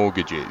green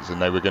mortgages,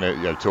 and they were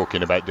going to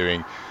talking about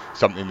doing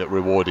something that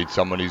rewarded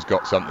someone who's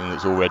got something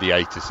that's already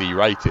A to C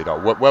rated.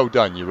 Well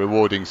done, you're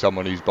rewarding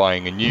someone who's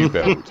buying a new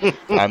build.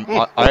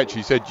 I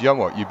actually said, you know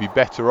what, you'd be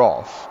better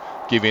off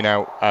giving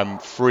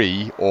out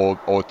free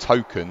or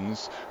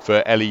tokens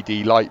for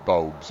LED light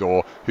bulbs,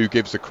 or who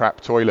gives a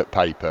crap toilet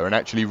paper, and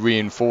actually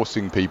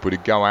reinforcing people to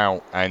go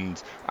out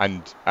and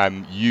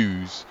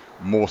use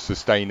more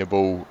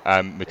sustainable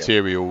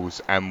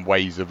materials and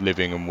ways of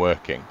living and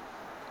working.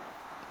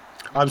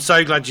 I'm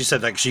so glad you said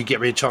that, because you get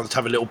me a chance to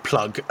have a little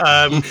plug.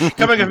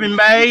 Coming up in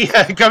May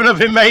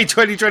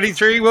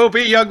 2023 will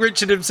be young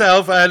Richard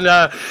himself and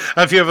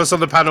a few of us on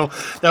the panel.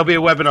 There'll be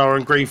a webinar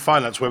on green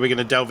finance where we're going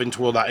to delve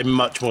into all that in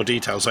much more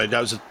detail. So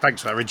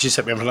thanks for that, Richard. You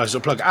set me up a nice little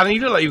plug. Anna, you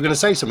look like you were going to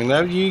say something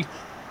there.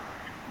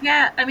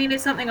 Yeah, I mean,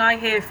 it's something I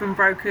hear from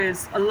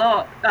brokers a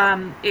lot.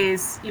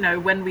 Is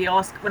when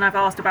I've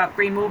asked about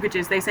green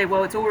mortgages, they say,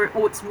 well,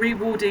 it's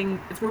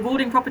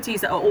rewarding properties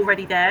that are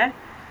already there.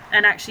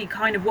 And actually,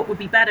 kind of what would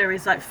be better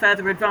is like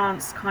further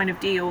advanced kind of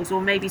deals,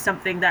 or maybe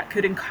something that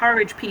could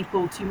encourage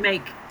people to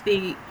make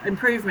the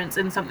improvements.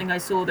 And something I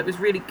saw that was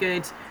really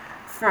good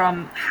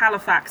from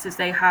Halifax is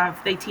they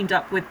teamed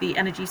up with the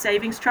Energy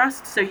Savings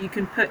Trust, so you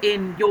can put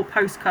in your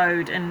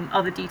postcode and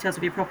other details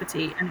of your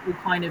property, and it will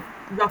kind of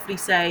roughly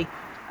say,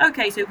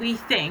 okay, so we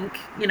think,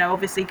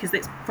 obviously because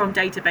it's from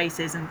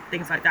databases and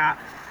things like that,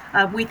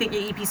 we think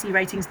your EPC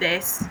rating's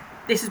this.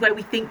 This is where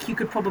we think you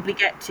could probably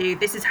get to.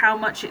 This is how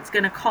much it's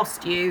going to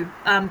cost you.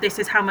 This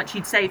is how much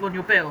you'd save on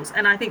your bills.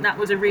 And I think that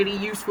was a really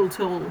useful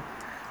tool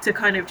to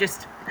kind of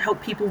just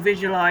help people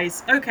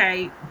visualize,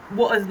 okay,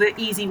 what are the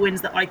easy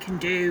wins that I can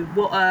do?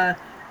 What are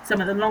some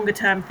of the longer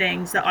term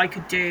things that I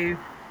could do?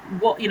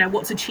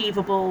 What's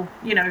achievable?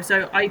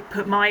 So I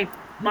put my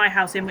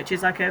house in, which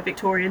is like a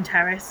Victorian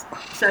terrace.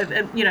 So,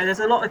 there's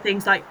a lot of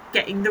things like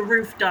getting the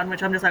roof done,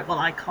 which I'm just like, well,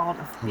 I can't,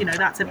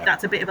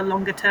 that's a bit of a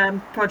longer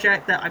term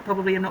project that I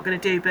probably am not going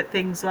to do. But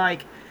things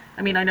like,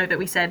 I know that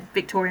we said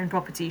Victorian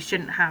properties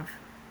shouldn't have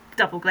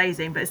double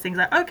glazing, but it's things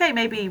like, okay,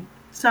 maybe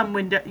some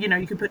window,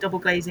 you can put double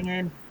glazing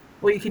in,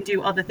 or you can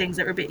do other things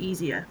that are a bit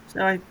easier.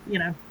 So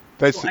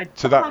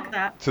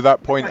To that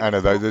point,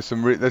 Anna, though,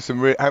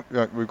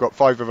 we've got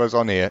 5 of us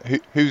on here.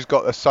 Who's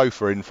got a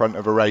sofa in front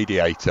of a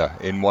radiator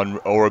in one,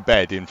 or a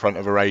bed in front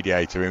of a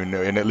radiator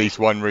in at least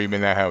one room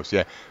in their house?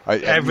 Yeah,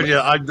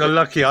 I'm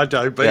lucky I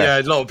don't, but yeah,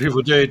 a lot of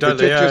people do, don't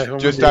they?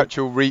 Just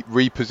actual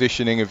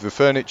repositioning of the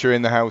furniture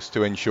in the house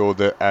to ensure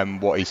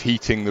that what is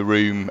heating the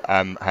room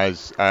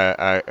has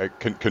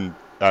can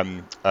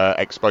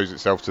expose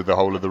itself to the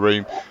whole of the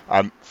room.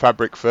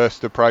 Fabric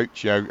first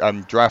approach,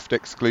 draft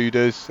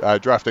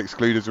excluders. Draft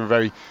excluders are a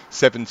very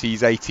 70s,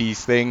 80s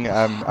thing.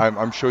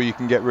 I'm sure you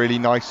can get really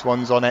nice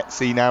ones on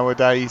Etsy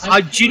nowadays.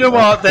 Do you know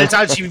what? There's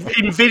actually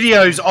in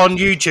videos on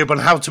YouTube on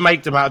how to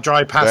make them out of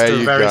dry pasta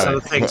and various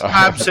other things.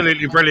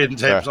 Absolutely brilliant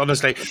tips,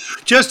 honestly.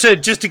 Just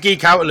to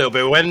geek out a little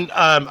bit, when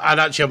and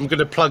actually I'm going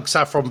to plug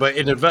Saffron, but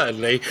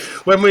inadvertently,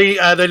 when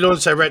they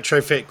launched their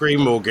retrofit green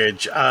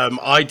mortgage,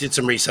 I did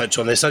some research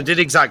on this. I did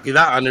exactly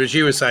that, Anna, as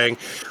you were saying.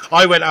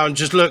 I went out and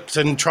just looked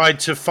and tried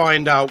to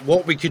find out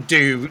what we could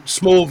do,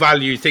 small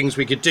value things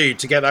we could do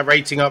to get that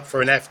rating up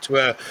for an F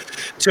to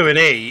an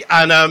E,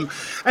 and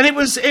it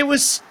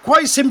was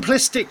quite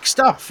simplistic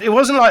stuff. It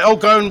wasn't like,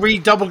 go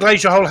and double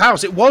glaze your whole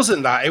house. It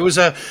wasn't that. It was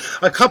a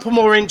couple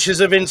more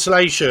inches of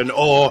insulation,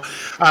 or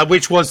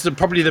which was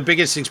probably the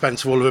biggest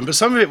expense of all of them. But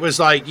some of it was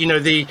like,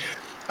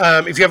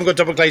 if you haven't got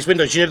double glazed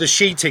windows, the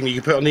sheeting that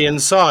you put on the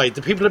inside.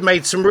 The people have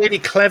made some really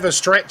clever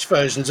stretch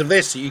versions of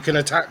this that you can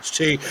attach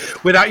to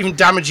without even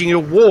damaging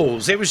your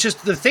walls. It was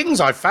just the things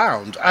I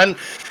found, and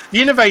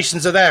the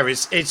innovations are there.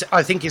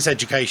 I think it's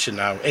education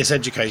now. It's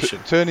education.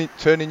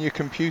 Turning your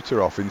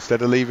computer off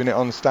instead of leaving it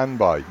on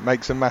standby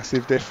makes a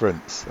massive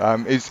difference.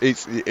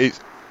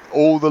 It's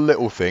all the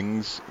little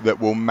things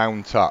that will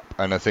mount up,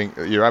 and I think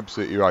you're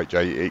absolutely right,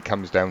 Jay. It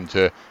comes down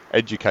to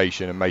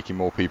education and making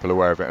more people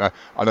aware of it.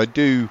 And I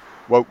do.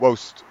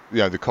 Whilst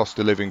the cost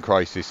of living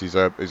crisis is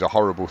a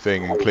horrible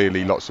thing, and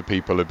clearly lots of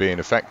people are being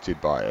affected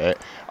by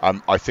it,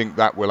 I think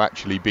that will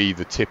actually be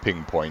the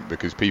tipping point,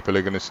 because people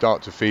are going to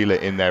start to feel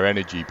it in their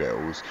energy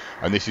bills,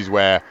 and this is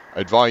where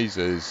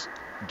advisors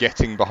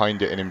getting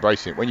behind it and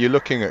embracing it. When you're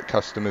looking at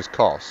customers'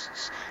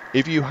 costs,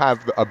 if you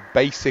have a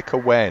basic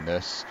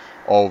awareness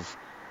of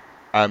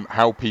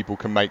how people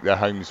can make their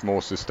homes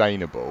more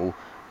sustainable,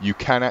 you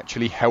can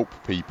actually help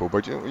people.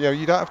 But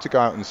you don't have to go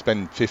out and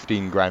spend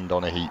 15 grand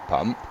on a heat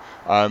pump.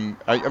 I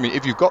mean,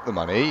 if you've got the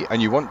money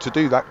and you want to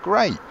do that,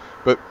 great.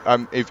 But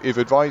if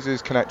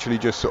advisors can actually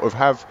just sort of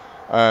have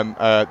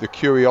the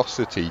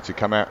curiosity to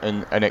come out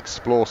and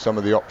explore some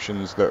of the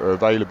options that are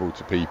available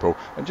to people,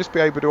 and just be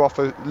able to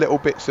offer little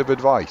bits of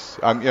advice.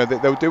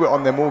 They'll do it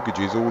on their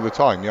mortgages all the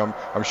time.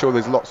 I'm sure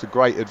there's lots of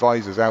great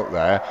advisors out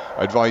there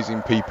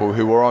advising people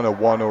who are on a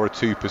 1 or a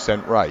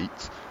 2%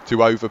 rate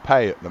to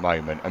overpay at the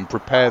moment and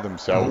prepare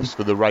themselves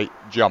for the rate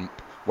jump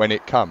when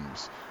it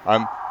comes.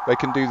 They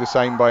can do the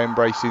same by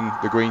embracing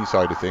the green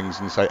side of things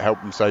and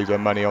help them save their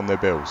money on their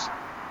bills.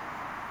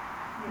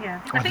 Yeah,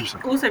 I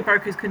think also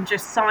brokers can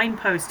just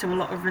signpost to a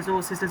lot of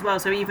resources as well.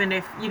 So even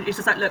if it's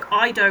just like, look,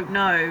 I don't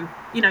know,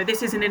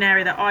 this isn't an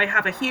area that I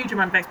have a huge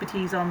amount of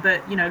expertise on,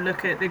 but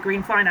look at the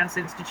Green Finance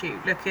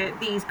Institute, look at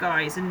these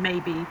guys, and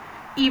maybe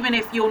even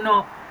if you're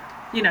not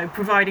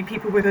providing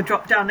people with a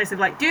drop down list of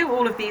like, do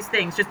all of these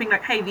things, just being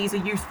like, hey, these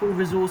are useful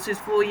resources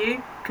for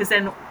you, because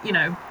then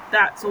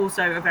that's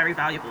also a very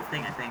valuable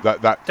thing, I think.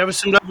 There was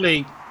some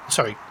lovely.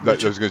 Sorry. I was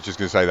just going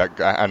to say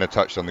that Anna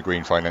touched on the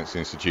Green Finance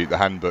Institute, the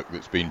handbook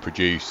that's been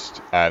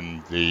produced,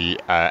 and the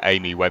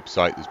AMI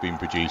website that's been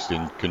produced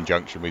in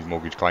conjunction with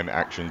Mortgage Climate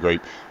Action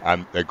Group.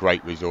 They're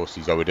great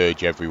resources. I would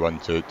urge everyone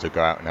to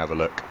go out and have a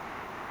look.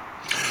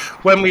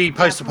 When we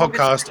post the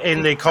podcast,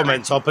 in the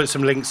comments, I'll put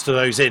some links to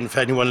those in for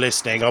anyone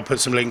listening. I'll put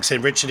some links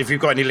in. Richard, if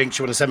you've got any links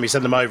you want to send me,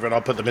 send them over, and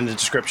I'll put them in the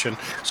description.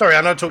 Sorry,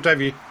 Anna, I talked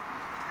over you.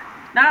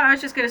 No, I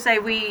was just going to say,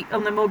 we,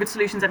 on the Mortgage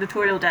Solutions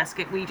editorial desk,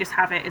 we just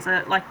have it as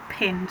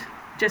pinned,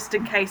 just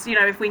in case,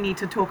 if we need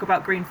to talk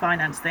about green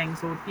finance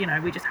things, or,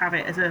 we just have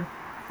it as a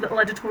little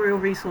editorial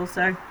resource,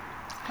 so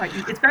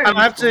it's very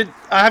useful.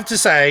 I have to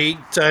say,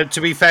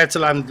 to be fair to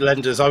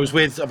lenders, I was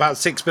with about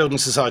 6 building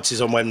societies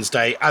on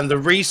Wednesday, and the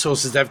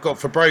resources they've got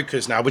for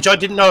brokers now, which I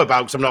didn't know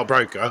about because I'm not a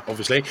broker,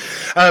 obviously,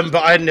 but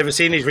I had never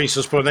seen these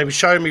resources before, and they were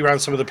showing me around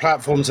some of the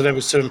platforms, and there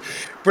was some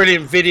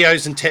brilliant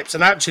videos and tips,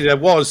 and actually there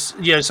was,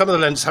 some of the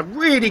lenders have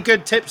really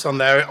good tips on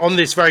there on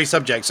this very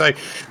subject. So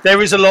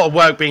there is a lot of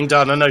work being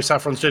done. I know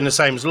Saffron's doing the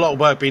same. There's a lot of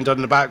work being done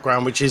in the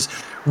background, which is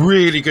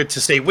really good to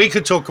see. We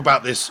could talk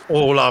about this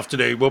all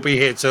afternoon. We'll be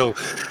here till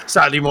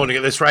Saturday morning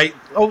at this rate.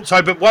 Oh,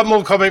 sorry, but one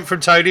more comment from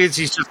Tony as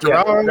he's just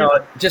around.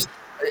 No,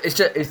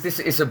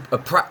 it's a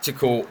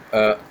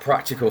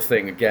practical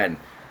thing again.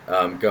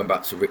 Going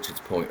back to Richard's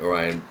point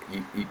around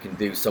you can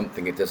do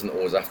something. It doesn't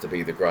always have to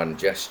be the grand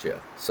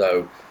gesture.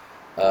 So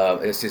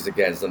this is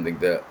again something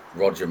that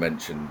Roger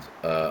mentioned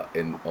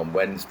on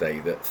Wednesday,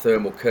 that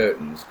thermal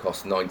curtains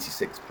cost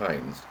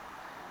 £96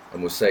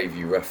 and will save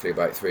you roughly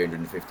about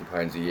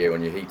 £350 a year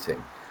on your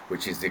heating,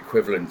 which is the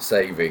equivalent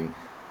saving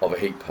of a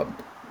heat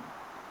pump.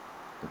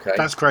 Okay,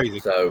 that's crazy.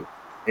 So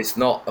it's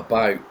not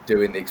about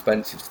doing the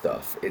expensive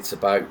stuff. It's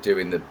about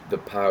doing the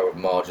power of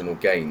marginal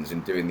gains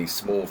and doing these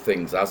small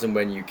things as and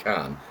when you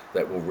can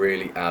that will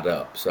really add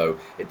up. So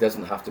it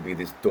doesn't have to be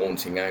this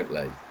daunting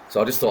outlay.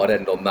 So I just thought I'd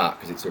end on that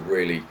because it's a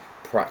really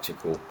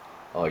practical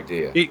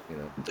idea, It- you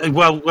know.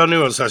 well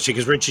nuanced actually,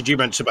 because Richard, you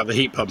mentioned about the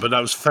heat pump, and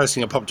that was the first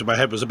thing that popped in my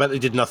head was I bet they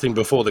did nothing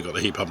before they got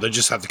the heat pump. They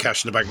just had the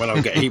cash in the bank when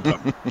I get a heat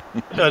pump.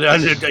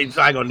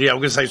 Hang on, yeah, I'm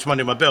going to save some money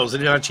on my bills. They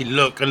didn't actually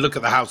look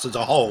at the house as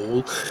a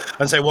whole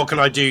and say, what can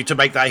I do to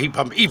make that heat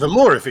pump even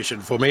more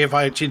efficient for me if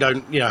I actually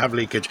don't, have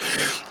leakage.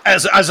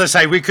 As I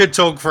say, we could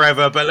talk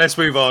forever, but let's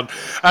move on.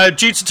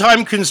 Due to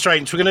time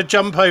constraints, we're going to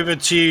jump over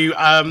to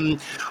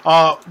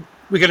our.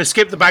 We're going to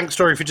skip the bank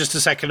story for just a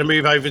second and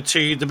move over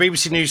to the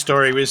BBC News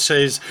story, which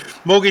says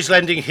mortgage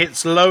lending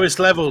hits lowest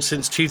level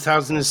since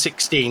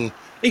 2016,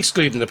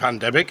 excluding the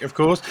pandemic, of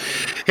course.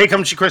 Here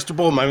comes your crystal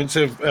ball moments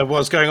of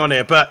what's going on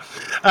here. But,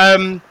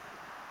 we're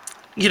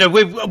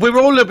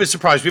all a little bit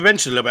surprised. We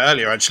mentioned a little bit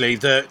earlier, actually,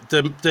 that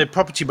the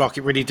property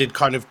market really did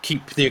kind of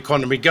keep the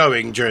economy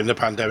going during the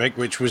pandemic,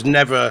 which was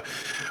never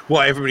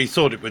what everybody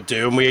thought it would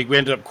do. And we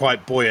ended up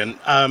quite buoyant.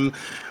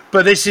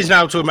 But this is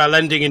now talking about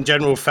lending in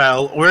general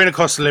fell. We're in a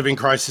cost of living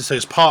crisis, so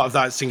it's part of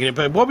that sinking in.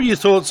 But what were your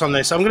thoughts on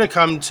this? I'm going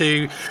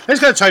to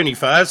let's go to Tony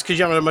first, because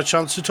you haven't had much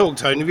chance to talk,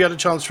 Tony. Have you had a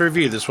chance to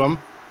review this one?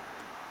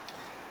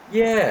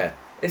 Yeah,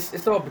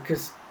 it's odd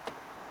because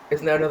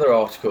isn't there another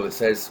article that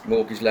says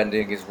mortgage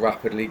lending has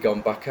rapidly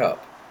gone back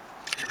up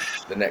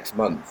the next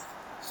month?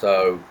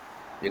 So,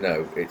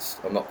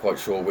 I'm not quite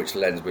sure which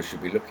lens we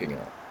should be looking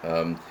at.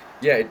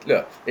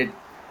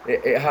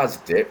 It has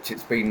dipped.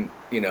 It's been,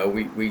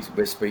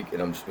 we're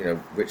speaking.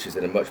 Rich is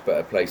in a much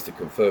better place to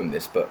confirm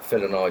this, but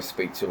Phil and I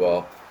speak to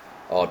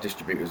our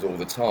distributors all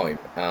the time,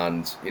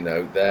 and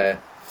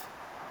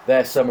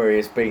their summary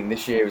has been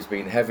this year has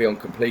been heavy on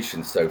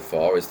completions so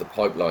far as the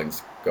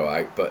pipelines go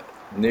out, but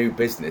new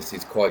business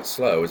is quite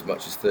slow, as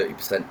much as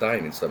 30%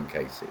 down in some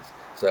cases.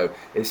 So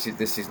this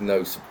is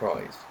no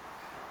surprise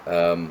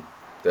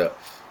that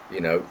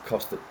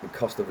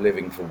cost of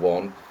living for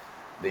one.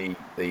 The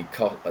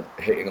cost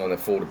hitting on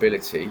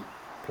affordability,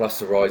 plus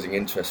the rising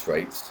interest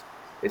rates,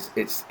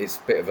 it's a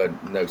bit of a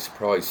no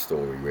surprise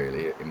story,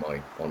 really, in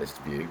my honest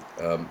view.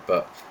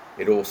 But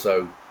it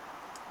also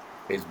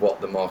is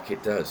what the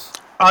market does.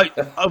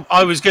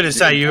 I was going to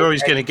say you're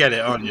always going to get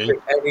it, aren't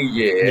you? Any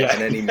year Yeah.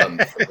 and any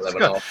month, we'll have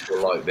an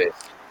article like this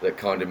that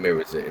kind of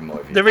mirrors it, in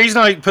my view. The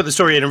reason I put the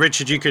story in, and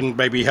Richard, you can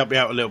maybe help me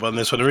out a little bit on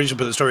this one. The reason I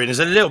put the story in is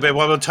a little bit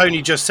what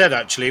Tony just said,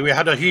 actually. We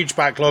had a huge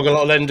backlog. A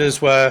lot of lenders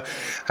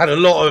had a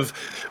lot of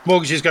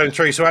mortgages going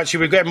through. So actually,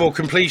 we're getting more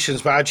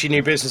completions, but actually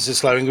new business is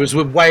slowing. It was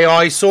the way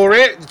I saw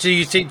it. Do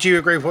you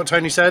agree with what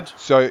Tony said?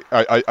 So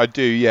I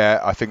do,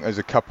 yeah. I think there's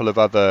a couple of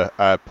other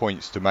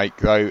points to make,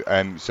 though.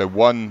 So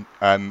one,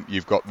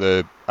 you've got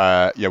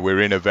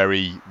we're in a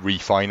very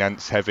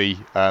refinance heavy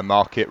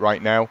market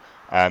right now.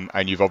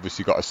 And you've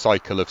obviously got a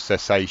cycle of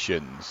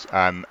cessations,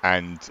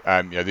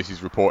 this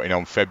is reporting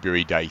on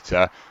February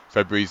data.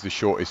 February is the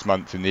shortest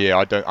month in the year.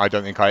 I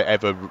don't think I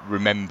ever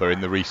remember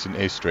in the recent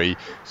history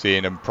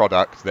seeing a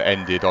product that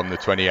ended on the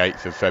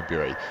 28th of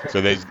February.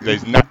 So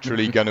there's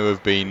naturally going to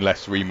have been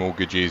less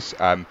remortgages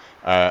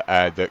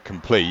that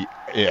complete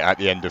at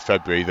the end of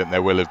February than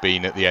there will have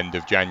been at the end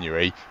of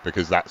January,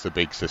 because that's a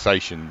big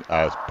cessation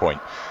point.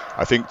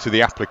 I think to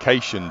the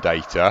application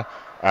data.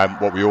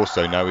 What we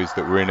also know is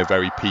that we're in a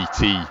very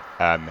PT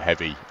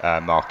heavy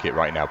market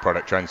right now,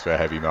 product transfer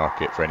heavy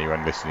market, for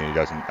anyone listening who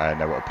doesn't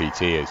know what a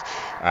PT is.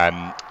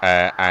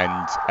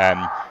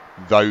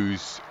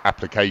 Those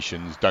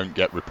applications don't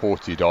get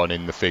reported on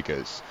in the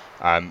figures.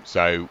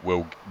 So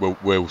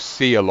we'll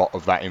see a lot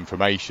of that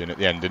information at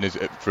the end. And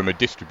from a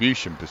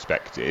distribution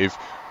perspective,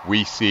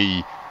 we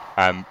see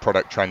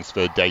product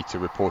transfer data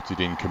reported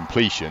in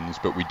completions,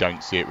 but we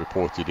don't see it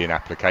reported in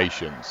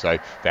applications. So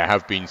there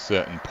have been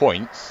certain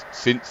points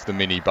since the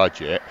mini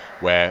budget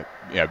where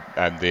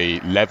the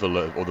level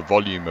or the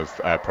volume of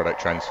product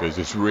transfers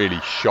has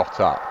really shot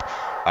up,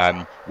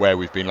 where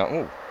we've been like,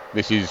 oh,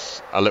 this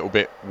is a little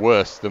bit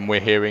worse than we're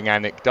hearing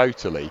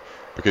anecdotally.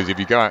 Because if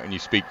you go out and you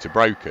speak to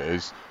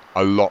brokers,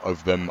 a lot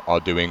of them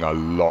are doing a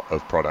lot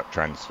of product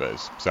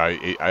transfers. So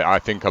I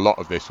think a lot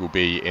of this will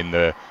be in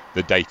the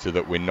data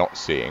that we're not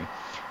seeing.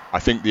 I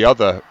think the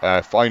other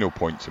final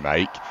point to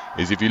make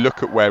is if you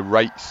look at where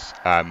rates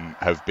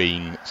have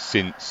been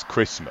since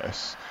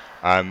Christmas,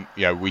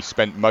 we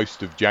spent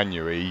most of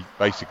January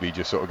basically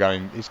just sort of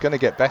going, it's going to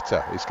get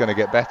better, it's going to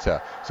get better.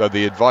 So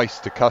the advice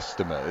to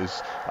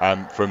customers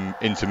from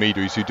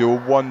intermediaries who do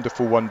a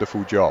wonderful,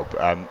 wonderful job,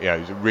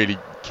 is a really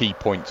key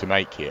point to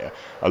make here.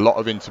 A lot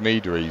of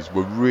intermediaries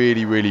were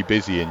really, really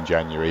busy in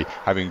January,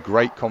 having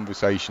great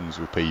conversations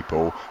with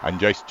people and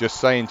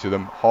just saying to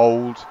them,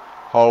 hold.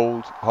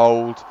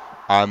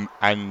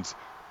 And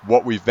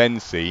what we've then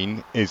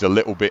seen is a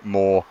little bit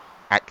more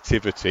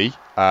activity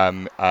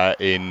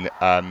in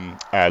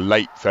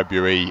late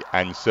February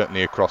and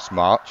certainly across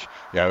March.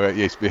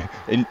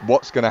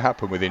 What's going to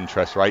happen with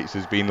interest rates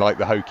has been like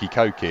the hokey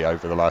cokey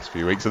over the last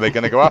few weeks. Are they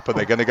going to go up? Are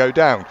they going to go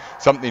down?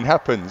 Something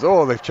happens.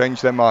 Oh, they've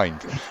changed their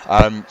mind.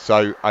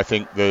 So I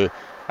think that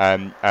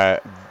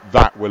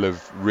will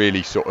have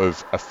really sort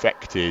of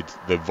affected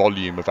the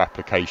volume of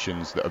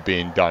applications that are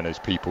being done as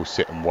people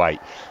sit and wait.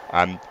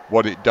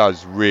 What it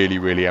does really,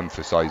 really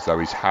emphasise, though,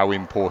 is how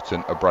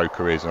important a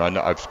broker is. And I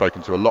know I've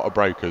spoken to a lot of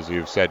brokers who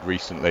have said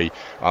recently,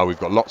 we've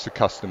got lots of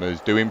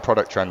customers doing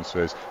product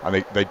transfers,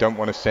 and they don't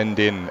want to send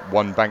in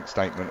one bank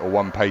statement or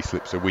one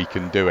payslip so we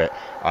can do it.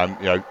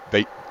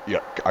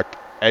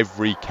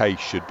 Every case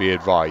should be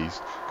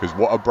advised, because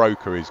what a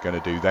broker is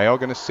going to do, they are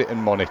going to sit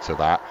and monitor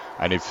that,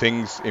 and if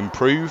things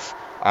improve,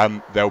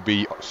 they'll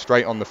be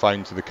straight on the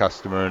phone to the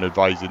customer and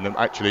advising them,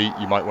 actually,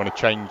 you might want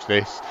to change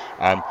this.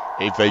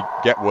 If they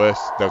get worse,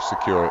 they'll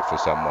secure it for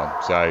someone.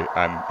 So,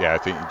 I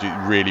think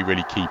really,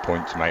 really key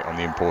point to make on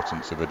the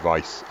importance of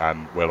advice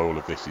while all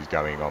of this is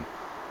going on.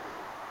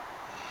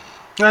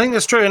 I think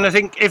that's true, and I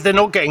think if they're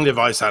not getting the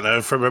advice,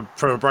 Anna, from a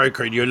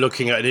broker, and you're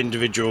looking at an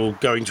individual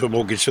going to a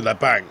mortgage from their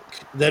bank,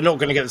 they're not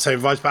going to get the same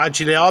advice, but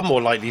actually they are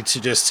more likely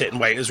to just sit and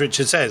wait, as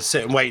Richard says,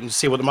 sit and wait and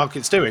see what the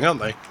market's doing,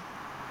 aren't they?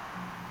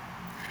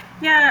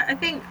 Yeah, I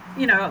think,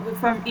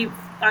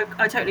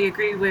 I totally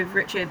agree with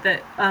Richard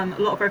that a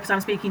lot of brokers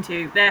I'm speaking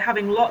to, they're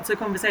having lots of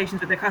conversations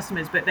with their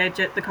customers, but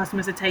the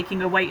customers are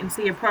taking a wait and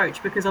see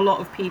approach, because a lot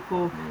of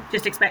people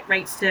just expect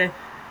rates to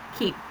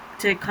keep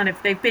to kind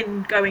of, they've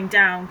been going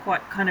down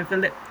quite kind of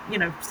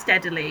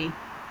steadily,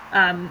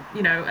 from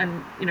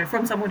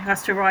someone who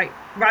has to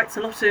writes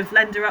a lot of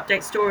lender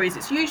update stories.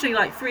 It's usually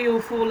like 3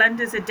 or 4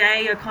 lenders a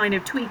day are kind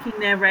of tweaking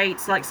their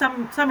rates. Like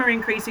some are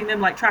increasing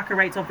them, like tracker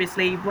rates.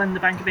 Obviously, when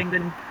the Bank of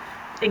England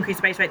increase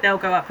the base rate, they'll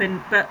go up.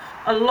 But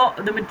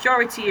the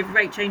majority of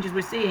rate changes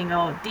we're seeing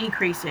are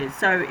decreases.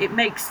 So it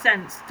makes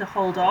sense to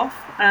hold off.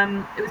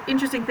 It was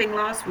interesting thing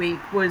last week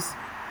was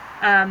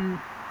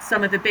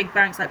some of the big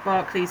banks like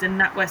Barclays and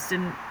NatWest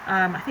and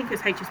I think it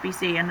was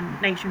HSBC and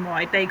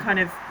Nationwide, they kind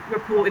of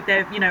reported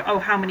their,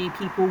 how many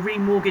people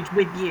remortgage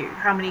with you,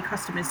 how many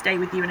customers stay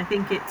with you, and I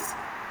think it's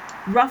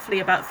roughly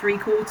about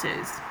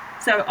 3/4.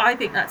 So I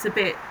think that's a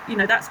bit,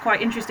 that's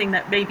quite interesting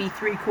that maybe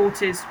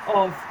 3/4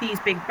 of these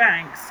big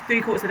banks,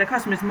 3/4 of their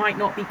customers might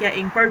not be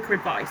getting broker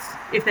advice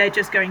if they're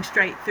just going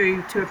straight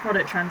through to a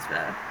product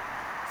transfer.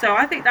 So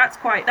I think that's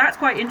quite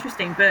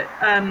interesting, but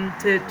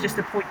just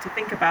a point to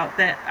think about,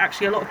 that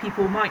actually a lot of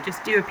people might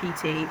just do a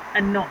PT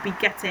and not be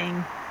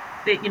getting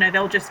that,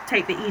 they'll just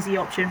take the easy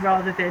option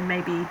rather than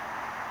maybe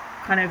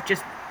kind of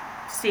just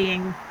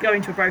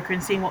going to a broker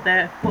and seeing what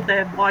their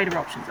wider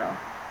options are.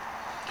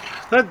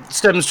 That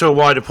stems to a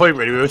wider point,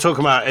 really. We were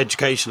talking about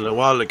education a little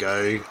while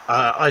ago.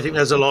 I think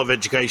there's a lot of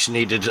education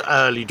needed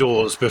early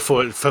doors for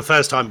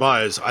first-time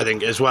buyers, I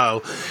think, as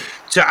well,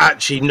 to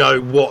actually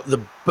know what the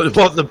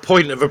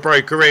point of a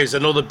broker is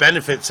and all the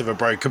benefits of a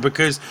broker,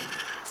 because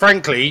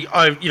frankly,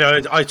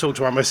 I talked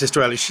to my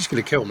sister earlier. She's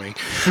going to kill me.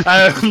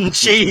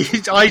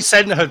 I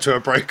sent her to a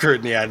broker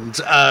in the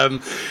end,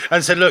 and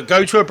said, "Look,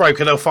 go to a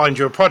broker. They'll find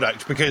you a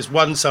product, because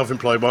one's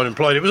self-employed, one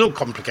employed." It was all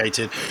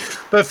complicated,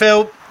 but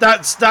Phil,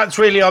 that's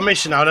really our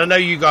mission now. And I know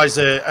you guys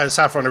at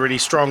Saffron are really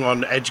strong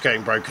on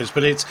educating brokers,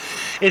 but it's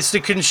the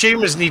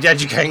consumers need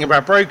educating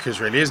about brokers,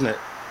 really, isn't it?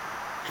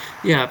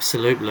 Yeah,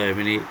 absolutely. I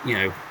mean,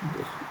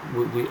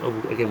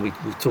 we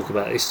talk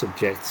about this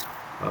subject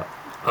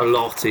a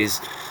lot. Is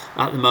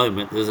at the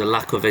moment there's a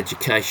lack of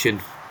education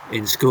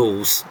in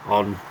schools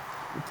on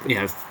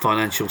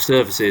financial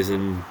services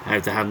and how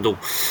to handle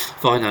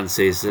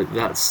finances.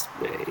 That's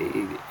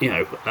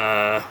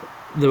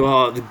there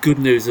are the good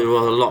news. There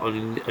are a lot of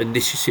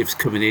initiatives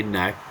coming in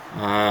now,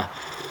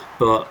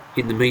 but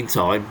in the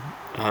meantime,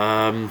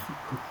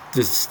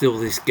 there's still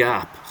this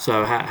gap.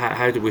 So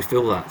how do we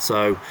fill that?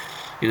 So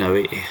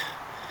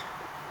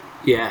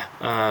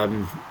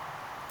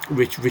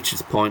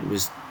Richard's point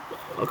was,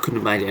 I couldn't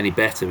have made it any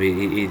better.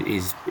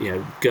 Is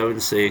go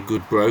and see a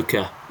good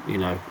broker,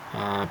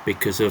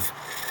 because of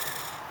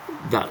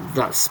that.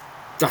 That's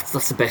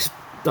the best.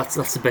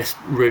 That's the best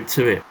route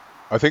to it.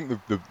 I think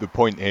the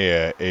point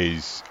here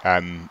is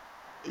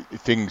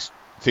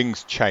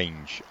things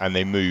change and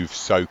they move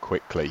so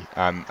quickly.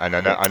 And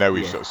I know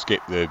we've sort of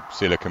skipped the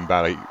Silicon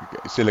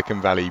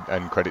Valley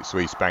and Credit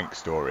Suisse bank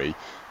story.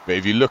 But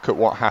if you look at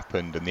what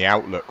happened and the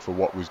outlook for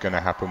what was going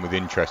to happen with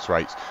interest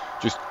rates,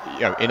 just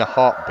in a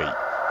heartbeat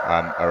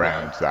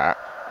around that,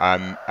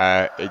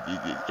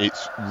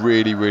 it's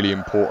really, really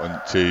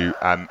important to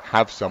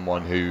have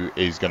someone who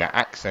is going to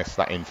access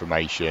that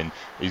information.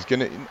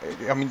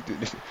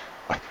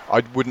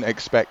 I wouldn't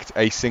expect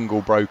a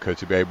single broker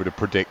to be able to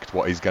predict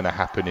what is going to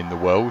happen in the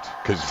world,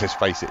 because let's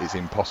face it, it's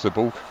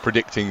impossible.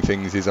 Predicting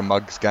things is a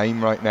mug's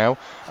game right now.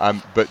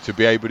 But to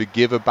be able to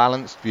give a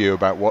balanced view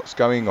about what's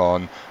going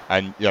on,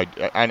 and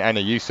and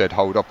Anna, you said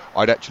hold up.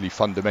 I'd actually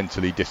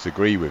fundamentally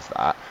disagree with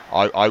that.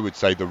 I would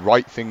say the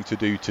right thing to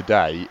do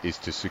today is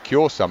to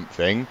secure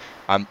something,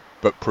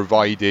 but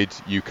provided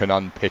you can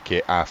unpick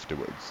it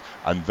afterwards.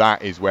 And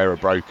that is where a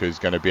broker is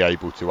going to be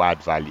able to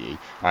add value.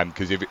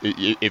 Because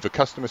if a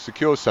customer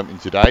secures something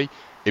today,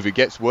 if it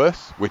gets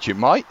worse, which it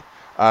might,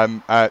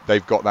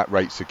 they've got that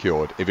rate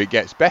secured. If it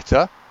gets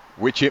better,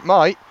 which it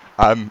might,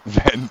 then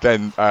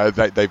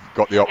they've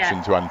got the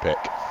option to unpick.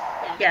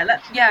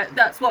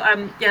 That's what.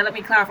 Let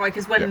me clarify,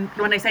 because when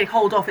they say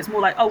hold off, it's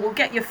more like, oh, we'll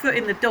get your foot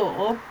in the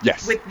door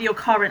with your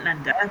current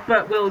lender,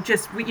 but we'll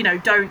just,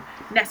 don't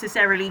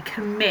necessarily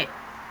commit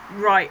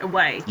right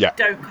away.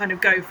 Don't kind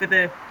of go for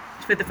the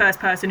first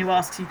person who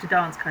asks you to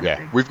dance kind of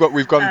thing. We've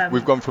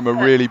gone from a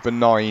really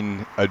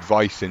benign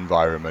advice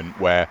environment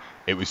where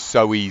it was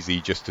so easy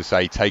just to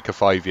say take a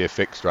 5-year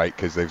fixed rate,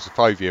 because there's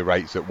 5-year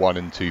rates at 1%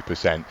 and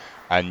 2%,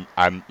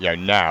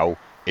 and now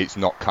it's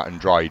not cut and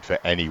dried for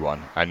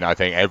anyone, and I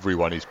think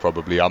everyone is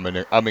probably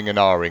umming and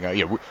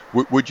ahhing.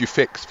 Would you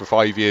fix for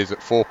 5 years at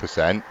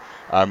 4%,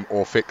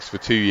 or fix for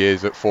 2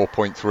 years at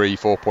 4.3,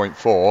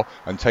 4.4,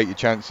 and take your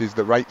chances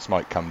that rates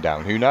might come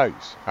down? Who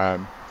knows?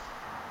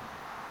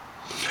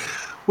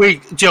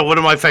 Jill, one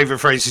of my favourite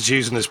phrases to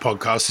use in this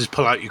podcast is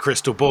 "pull out your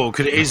crystal ball,"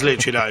 because it is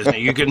literally that, isn't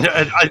it? You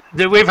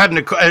can. We've had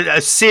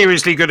a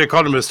seriously good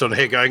economist on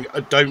here going,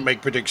 "Don't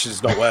make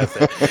predictions; not worth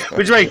it,"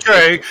 which is very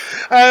true.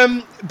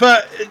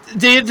 But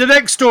the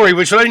next story,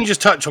 which I'll only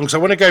just touch on, because I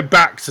want to go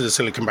back to the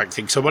Silicon Bank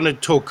thing. So I want to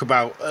talk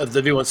about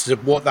the nuances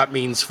of what that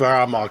means for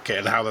our market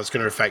and how that's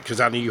going to affect.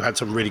 Because Annie, you had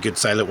some really good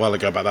say a little while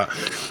ago about that.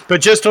 But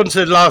just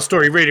onto the last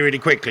story, really, really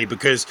quickly,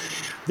 because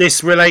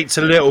this relates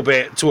a little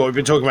bit to what we've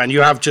been talking about. And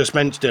you have just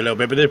mentioned it a little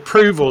bit, but the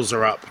approvals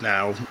are up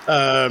now.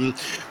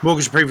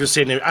 Mortgage approvals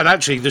seen, and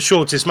actually the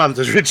shortest month,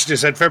 as Richard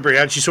just said, February,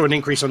 actually saw an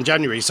increase on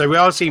January. So we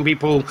are seeing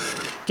people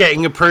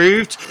getting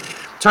approved.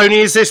 Tony,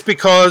 is this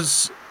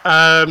because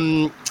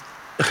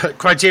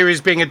criteria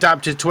is being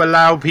adapted to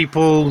allow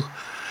people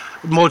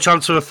more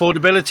chance of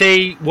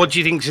affordability? What do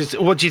you think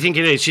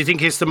it is? Do you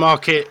think it's the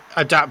market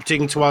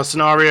adapting to our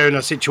scenario and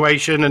our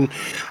situation,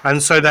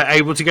 and so they're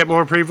able to get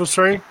more approvals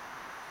through?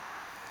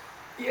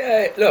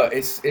 Yeah, look,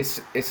 it's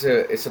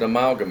an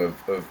amalgam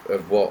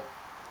of what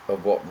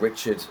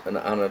Richard and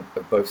Anna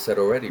have both said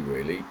already.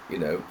 Really,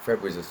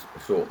 February's a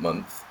short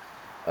month.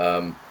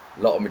 A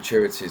lot of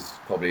maturities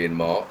probably in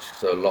March,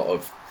 so a lot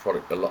of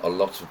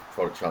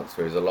product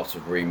transfers, a lot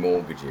of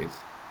remortgages,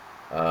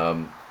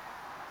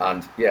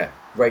 and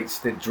rates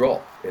did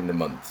drop in the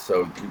month.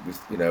 So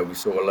we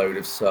saw a load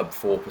of sub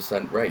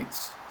 4%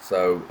 rates.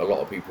 So a lot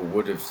of people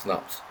would have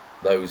snapped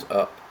those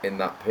up in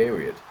that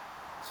period.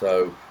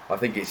 So I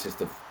think it's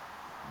just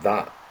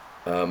that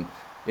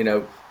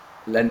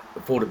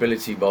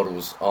affordability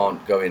models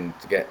aren't going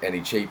to get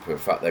any cheaper. In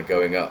fact, they're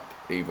going up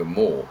even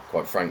more,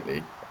 quite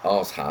frankly.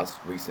 Ours has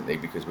recently,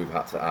 because we've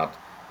had to add,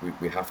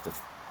 we have to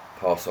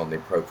pass on the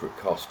appropriate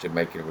cost to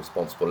making a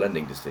responsible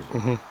lending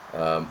decision.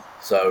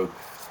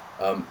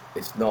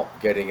 It's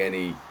not getting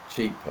any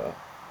cheaper,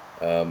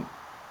 and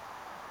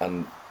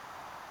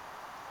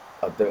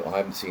I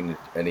haven't seen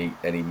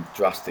any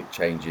drastic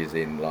changes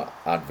in like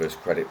adverse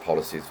credit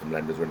policies from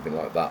lenders or anything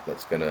like that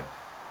that's going to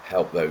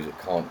help those that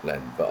can't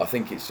lend. But I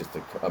think it's just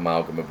an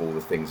amalgam of all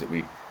the things that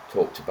we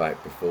talked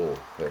about before,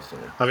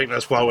 personally. I think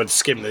that's why I would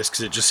skim this,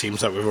 because it just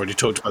seems like we've already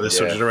talked about this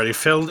subject already.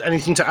 Phil,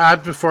 anything to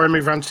add before I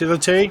move on to the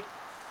other two?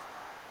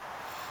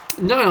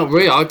 No, not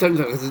really. I don't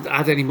think I could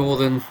add any more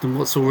than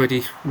what's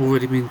already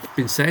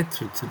been said,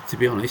 to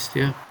be honest.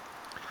 Tell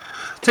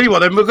you what,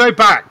 then we'll go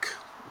back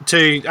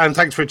to, and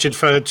thanks Richard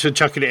for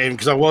chucking it in,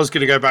 because I was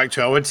going to go back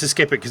to it. I wanted to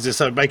skip it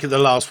because make it the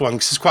last one,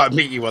 because it's quite a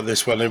meaty one,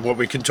 this one, and what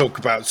we can talk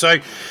about. So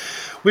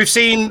we've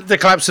seen the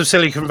collapse of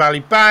Silicon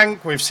Valley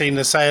Bank, we've seen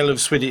the sale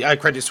of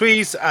Credit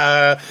Suisse,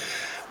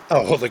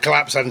 the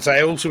collapse and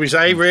sale, should we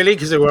say, really,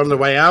 because they were on the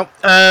way out.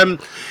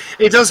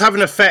 It does have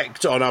an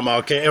effect on our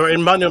market. It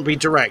might not be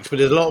direct, but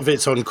a lot of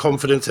it's on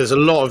confidence. There's a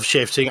lot of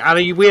shifting.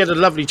 And we had a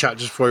lovely chat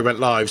just before we went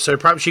live, so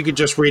perhaps you could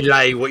just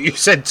relay what you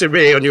said to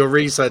me on your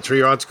research for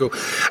your article,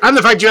 and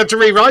the fact you had to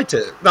rewrite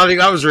it. I think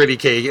that was really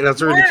key.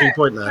 That's a really key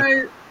point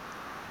there.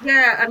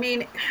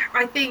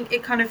 I think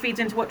it kind of feeds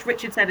into what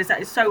Richard said, is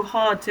that it's so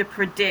hard to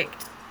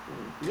predict.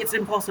 It's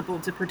impossible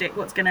to predict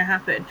what's going to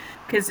happen,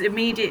 because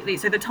immediately,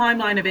 so the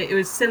timeline of it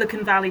was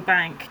Silicon Valley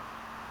Bank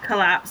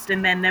collapsed,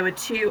 and then there were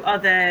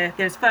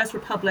there's First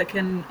Republic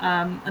and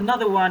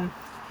another one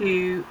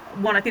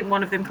I think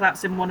one of them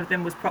collapsed and one of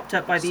them was propped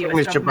up by the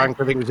US government.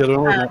 Bank, I think was the other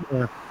one,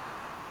 wasn't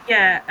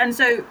it? And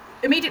so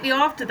immediately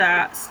after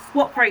that,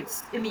 swap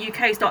rates in the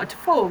UK started to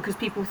fall, because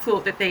people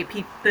thought that the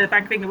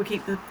Bank of England would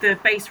keep the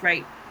base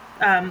rate,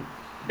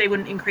 they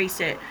wouldn't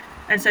increase it.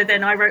 And so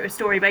then I wrote a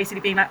story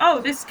basically being like,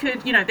 oh, this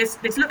could,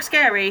 this looks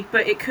scary,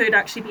 but it could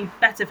actually be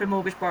better for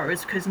mortgage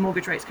borrowers because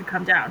mortgage rates could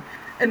come down.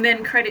 And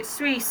then Credit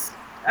Suisse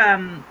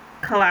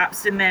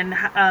collapsed, and then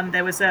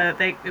it was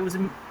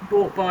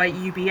bought by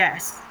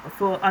UBS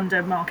for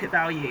under market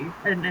value,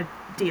 and a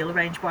deal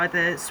arranged by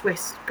the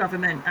Swiss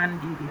government and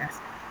UBS.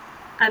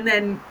 And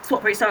then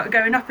swap rates started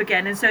going up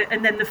again, and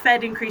then the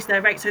Fed increased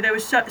their rate. So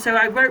so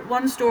I wrote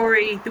one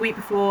story the week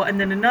before, and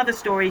then another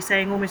story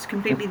saying almost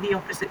completely the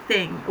opposite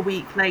thing a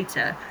week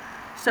later.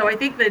 So I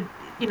think that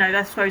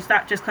I suppose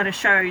that just kind of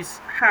shows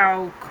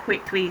how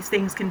quickly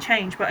things can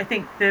change. But I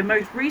think the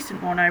most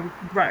recent one I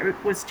wrote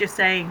was just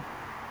saying,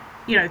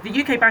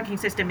 the UK banking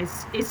system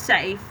is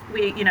safe.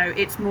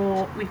 It's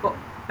more, we've got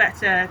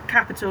better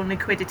capital and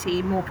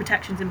liquidity, more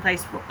protections in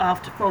place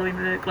after following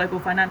the global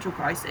financial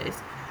crisis.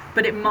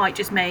 But it might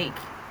just make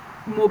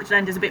mortgage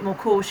lenders a bit more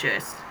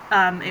cautious.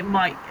 It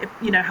might,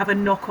 have a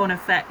knock-on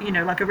effect,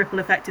 like a ripple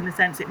effect, in the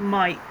sense it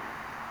might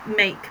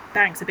make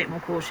banks a bit more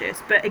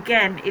cautious. But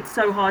again, it's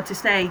so hard to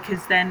say,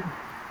 because then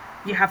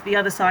you have the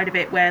other side of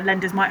it where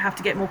lenders might have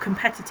to get more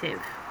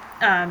competitive,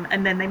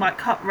 and then they might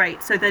cut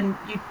rates. So then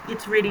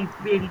it's really,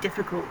 really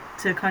difficult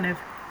to kind of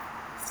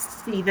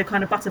see the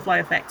kind of butterfly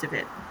effect of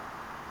it.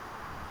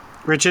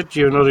 Richard,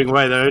 you're nodding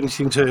away there.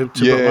 Anything to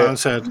what Martin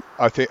said?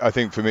 I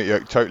think for me, I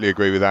totally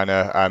agree with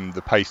Anna.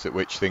 The pace at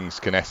which things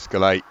can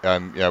escalate.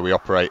 We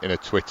operate in a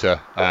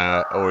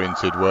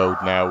Twitter-oriented world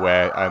now,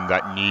 where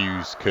that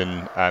news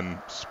can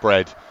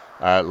spread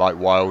like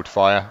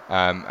wildfire.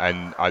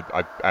 And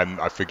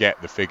I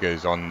forget the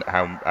figures on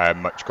how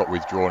much got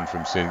withdrawn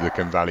from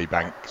Silicon Valley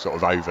Bank sort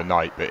of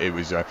overnight, but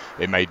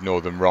it made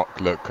Northern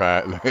Rock look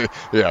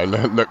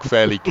look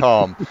fairly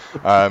calm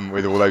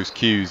with all those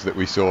queues that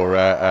we saw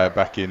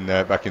back in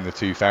the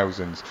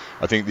 2000s.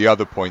 I think the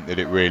other point that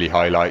it really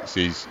highlights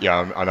is,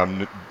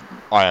 I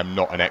am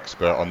not an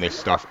expert on this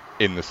stuff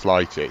in the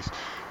slightest,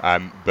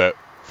 but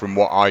from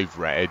what I've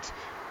read,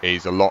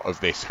 is a lot of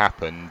this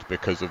happened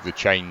because of the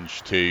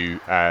change to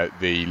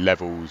the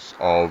levels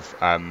of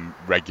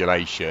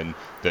regulation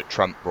that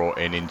Trump brought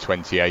in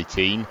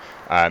 2018.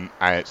 And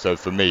so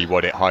for me,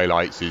 what it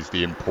highlights is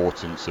the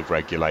importance of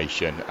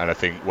regulation. And I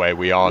think where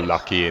we are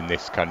lucky in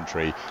this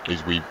country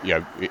is we've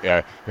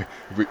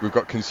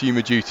got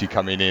consumer duty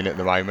coming in at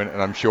the moment,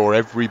 and I'm sure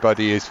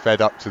everybody is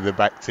fed up to the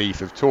back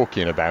teeth of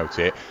talking about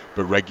it.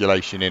 But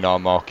regulation in our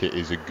market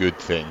is a good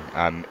thing.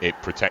 It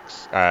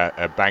protects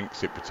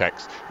banks, it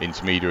protects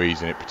intermediaries,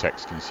 and it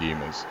protects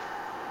consumers.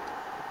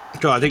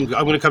 I think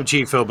I'm going to come to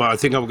you, Phil, but I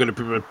think I'm going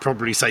to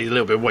probably say a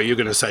little bit what you're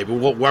going to say. But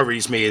what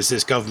worries me is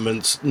this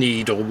government's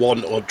need or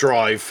want or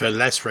drive for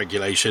less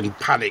regulation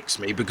panics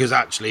me, because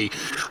actually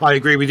I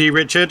agree with you,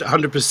 Richard,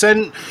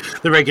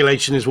 100%. The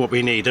regulation is what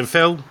we need. And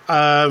Phil,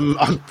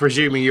 I'm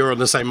presuming you're on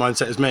the same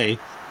mindset as me.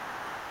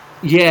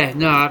 Yeah,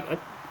 no,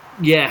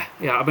 yeah.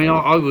 I mean,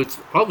 I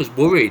was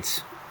worried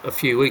a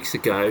few weeks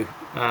ago.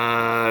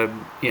 That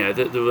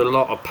there were a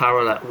lot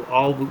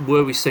of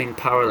were we seeing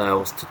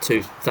parallels to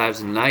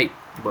 2008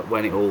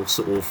 when it all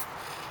sort of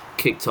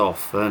kicked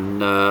off?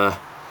 And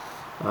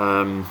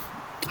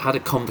had a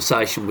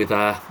conversation with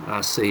our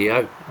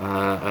CEO,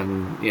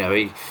 and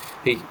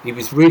he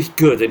was really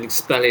good at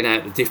spelling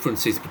out the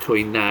differences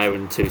between now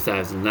and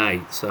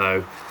 2008.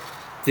 So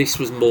this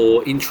was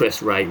more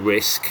interest rate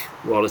risk,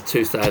 while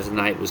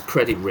 2008 was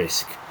credit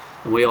risk.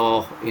 And we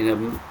are,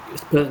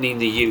 certainly in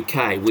the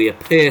UK, we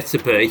appear to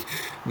be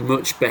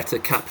much better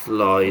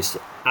capitalised,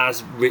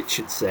 as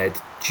Richard said,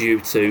 due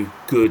to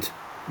good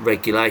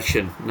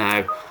regulation.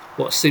 Now,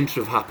 what seems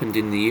to have happened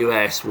in the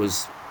US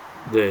was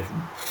the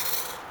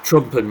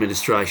Trump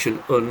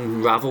administration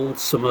unravelled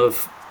some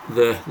of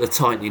the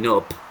tightening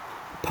up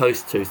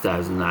post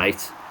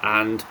 2008,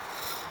 and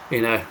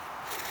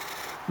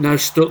no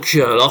stuck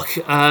Sherlock.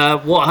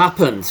 What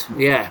happened?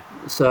 Yeah.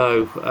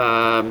 So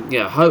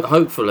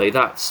hopefully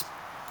that's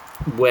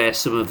where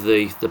some of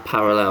the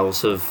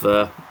parallels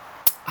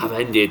have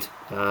ended.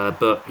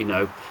 But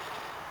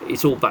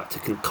it's all back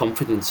to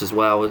confidence as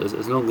well.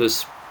 As long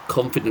as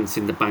confidence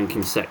in the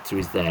banking sector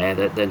is there,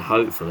 then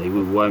hopefully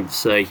we won't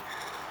see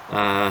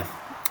a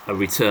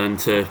return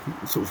to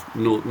sort of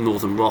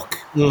Northern Rock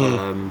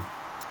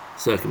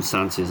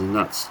circumstances, and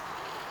that's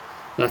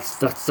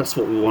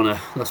what we want to.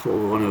 That's what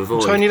we want to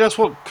avoid. Tony, that's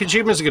what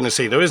consumers are going to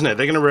see, though, isn't it?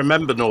 They're going to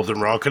remember Northern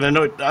Rock, and I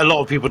know a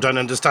lot of people don't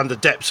understand the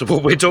depths of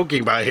what we're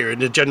talking about here.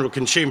 And the general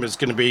consumer is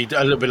going to be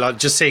a little bit like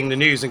just seeing the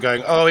news and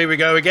going, "Oh, here we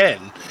go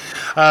again."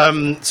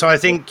 So I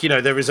think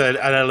there is an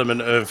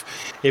element of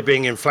it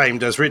being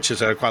inflamed, as Richard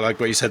said. I quite like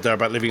what you said there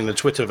about living in the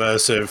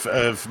Twitterverse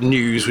of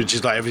news, which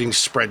is like everything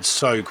spreads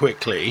so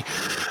quickly.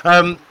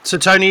 So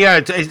Tony,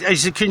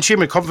 it's a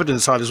consumer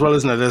confidence side as well,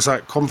 isn't it? There's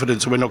that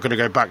confidence that we're not going to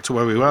go back to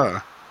where we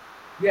were.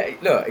 Yeah,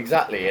 look,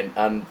 exactly,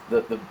 and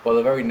the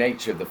very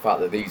nature of the fact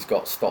that these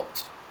got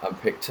stopped and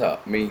picked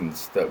up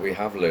means that we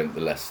have learned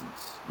the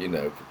lessons.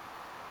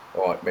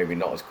 All right, maybe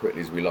not as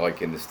quickly as we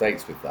like in the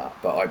States with that,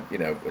 but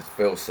as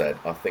Phil said,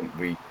 I think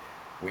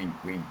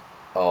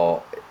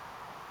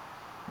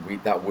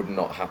that would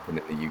not happen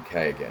in the UK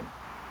again,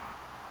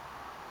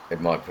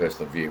 in my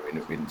personal view,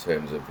 in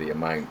terms of the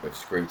amount of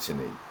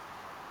scrutiny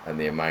and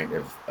the amount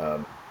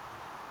of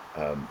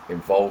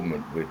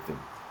involvement with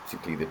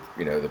particularly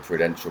the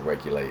prudential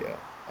regulator,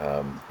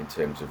 in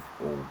terms of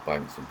all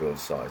banks and building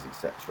size,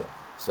 etc.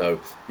 So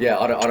yeah,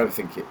 I don't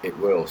think it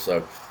will.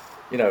 So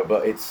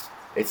but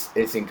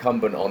it's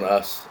incumbent on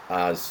us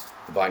as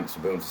the banks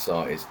and building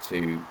societies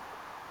to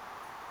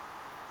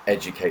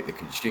educate the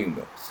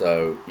consumer.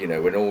 So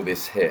when all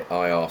this hit,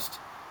 I asked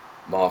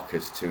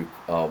Marcus to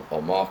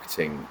our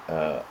marketing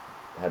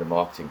head of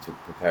marketing to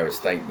prepare a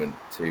statement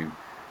to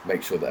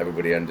make sure that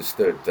everybody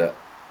understood that,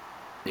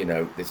 you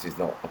know, this is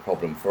not a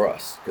problem for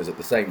us, because at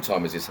the same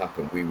time as this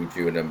happened, we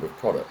withdrew a number of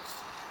products,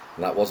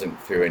 and that wasn't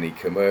through any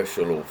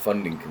commercial or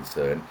funding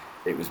concern.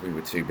 It was we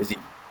were too busy,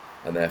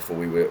 and therefore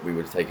we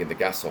were taking the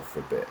gas off for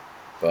a bit.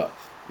 But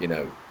you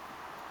know,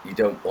 you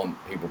don't want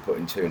people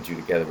putting 2 and 2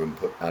 together and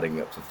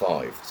adding up to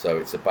 5. So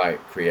it's about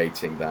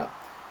creating that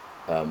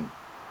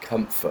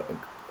comfort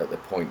at the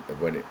point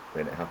of when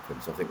it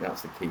happens. I think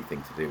that's the key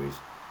thing to do, is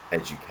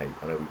educate.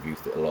 I know we've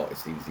used it a lot.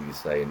 It's easy to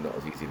say and not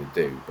as easy to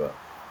do, but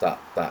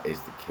that is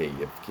the key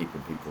of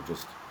keeping people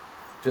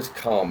just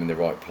calm in the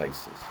right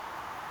places.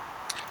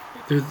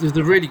 There's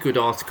a really good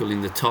article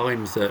in the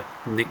Times that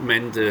Nick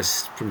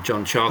Mendes from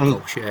John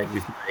Charcoal shared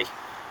with me.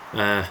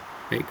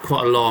 It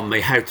quite alarmed me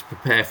how to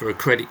prepare for a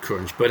credit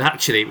crunch, but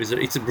actually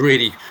it's a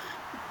really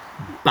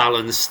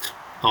balanced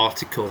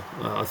article.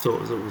 I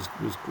thought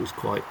it was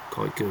quite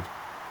good.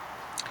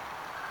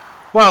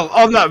 Well,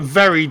 on that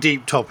very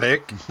deep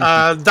topic,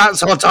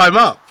 that's our time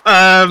up.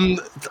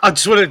 I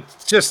just want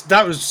to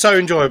that was so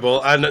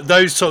enjoyable, and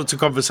those sorts of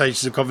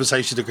conversations are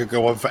conversations that could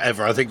go on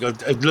forever. I think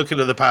looking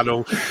at the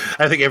panel,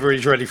 I think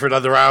everybody's ready for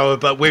another hour,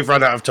 but we've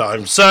run out of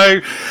time. So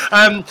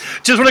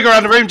just want to go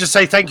around the room to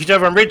say thank you to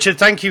everyone. Richard,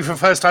 thank you for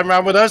first time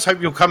round with us. Hope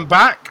you'll come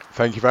back.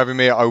 Thank you for having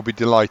me. I will be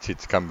delighted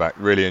to come back.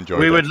 Really enjoyed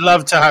it. We would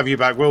love to have you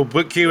back. We'll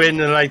book you in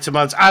the later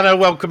months. Anna,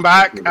 welcome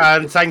back,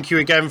 and thank you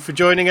again for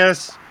joining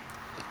us.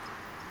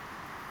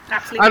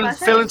 Absolutely. And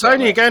Phil and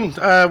Tony again,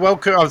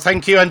 welcome. Oh,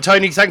 thank you. And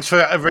Tony, thanks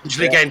for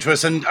eventually getting to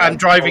us and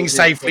driving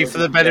safely for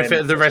the benefit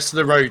of the rest of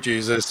the road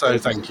users. So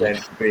thank you.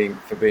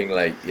 For being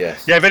late,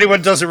 yes. Yeah, if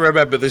anyone doesn't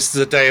remember, this is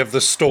the day of the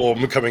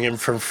storm coming in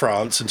from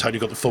France, and Tony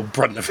got the full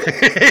brunt of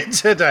it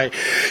today.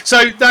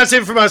 So that's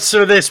it from us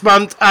for this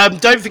month.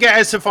 Don't forget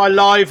SFI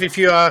Live. If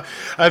you're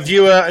a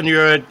viewer and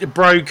you're a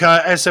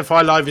broker,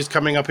 SFI Live is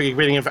coming up at the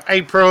beginning of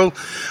April.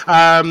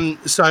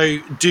 So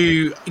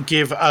do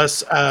give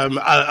us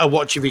a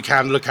watch if you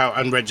can. Look out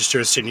and register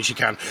as soon as you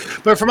can.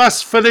 But from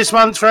us for this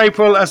month, for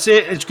April, that's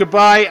it. It's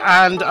goodbye,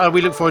 and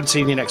we look forward to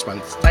seeing you next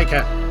month. Take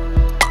care.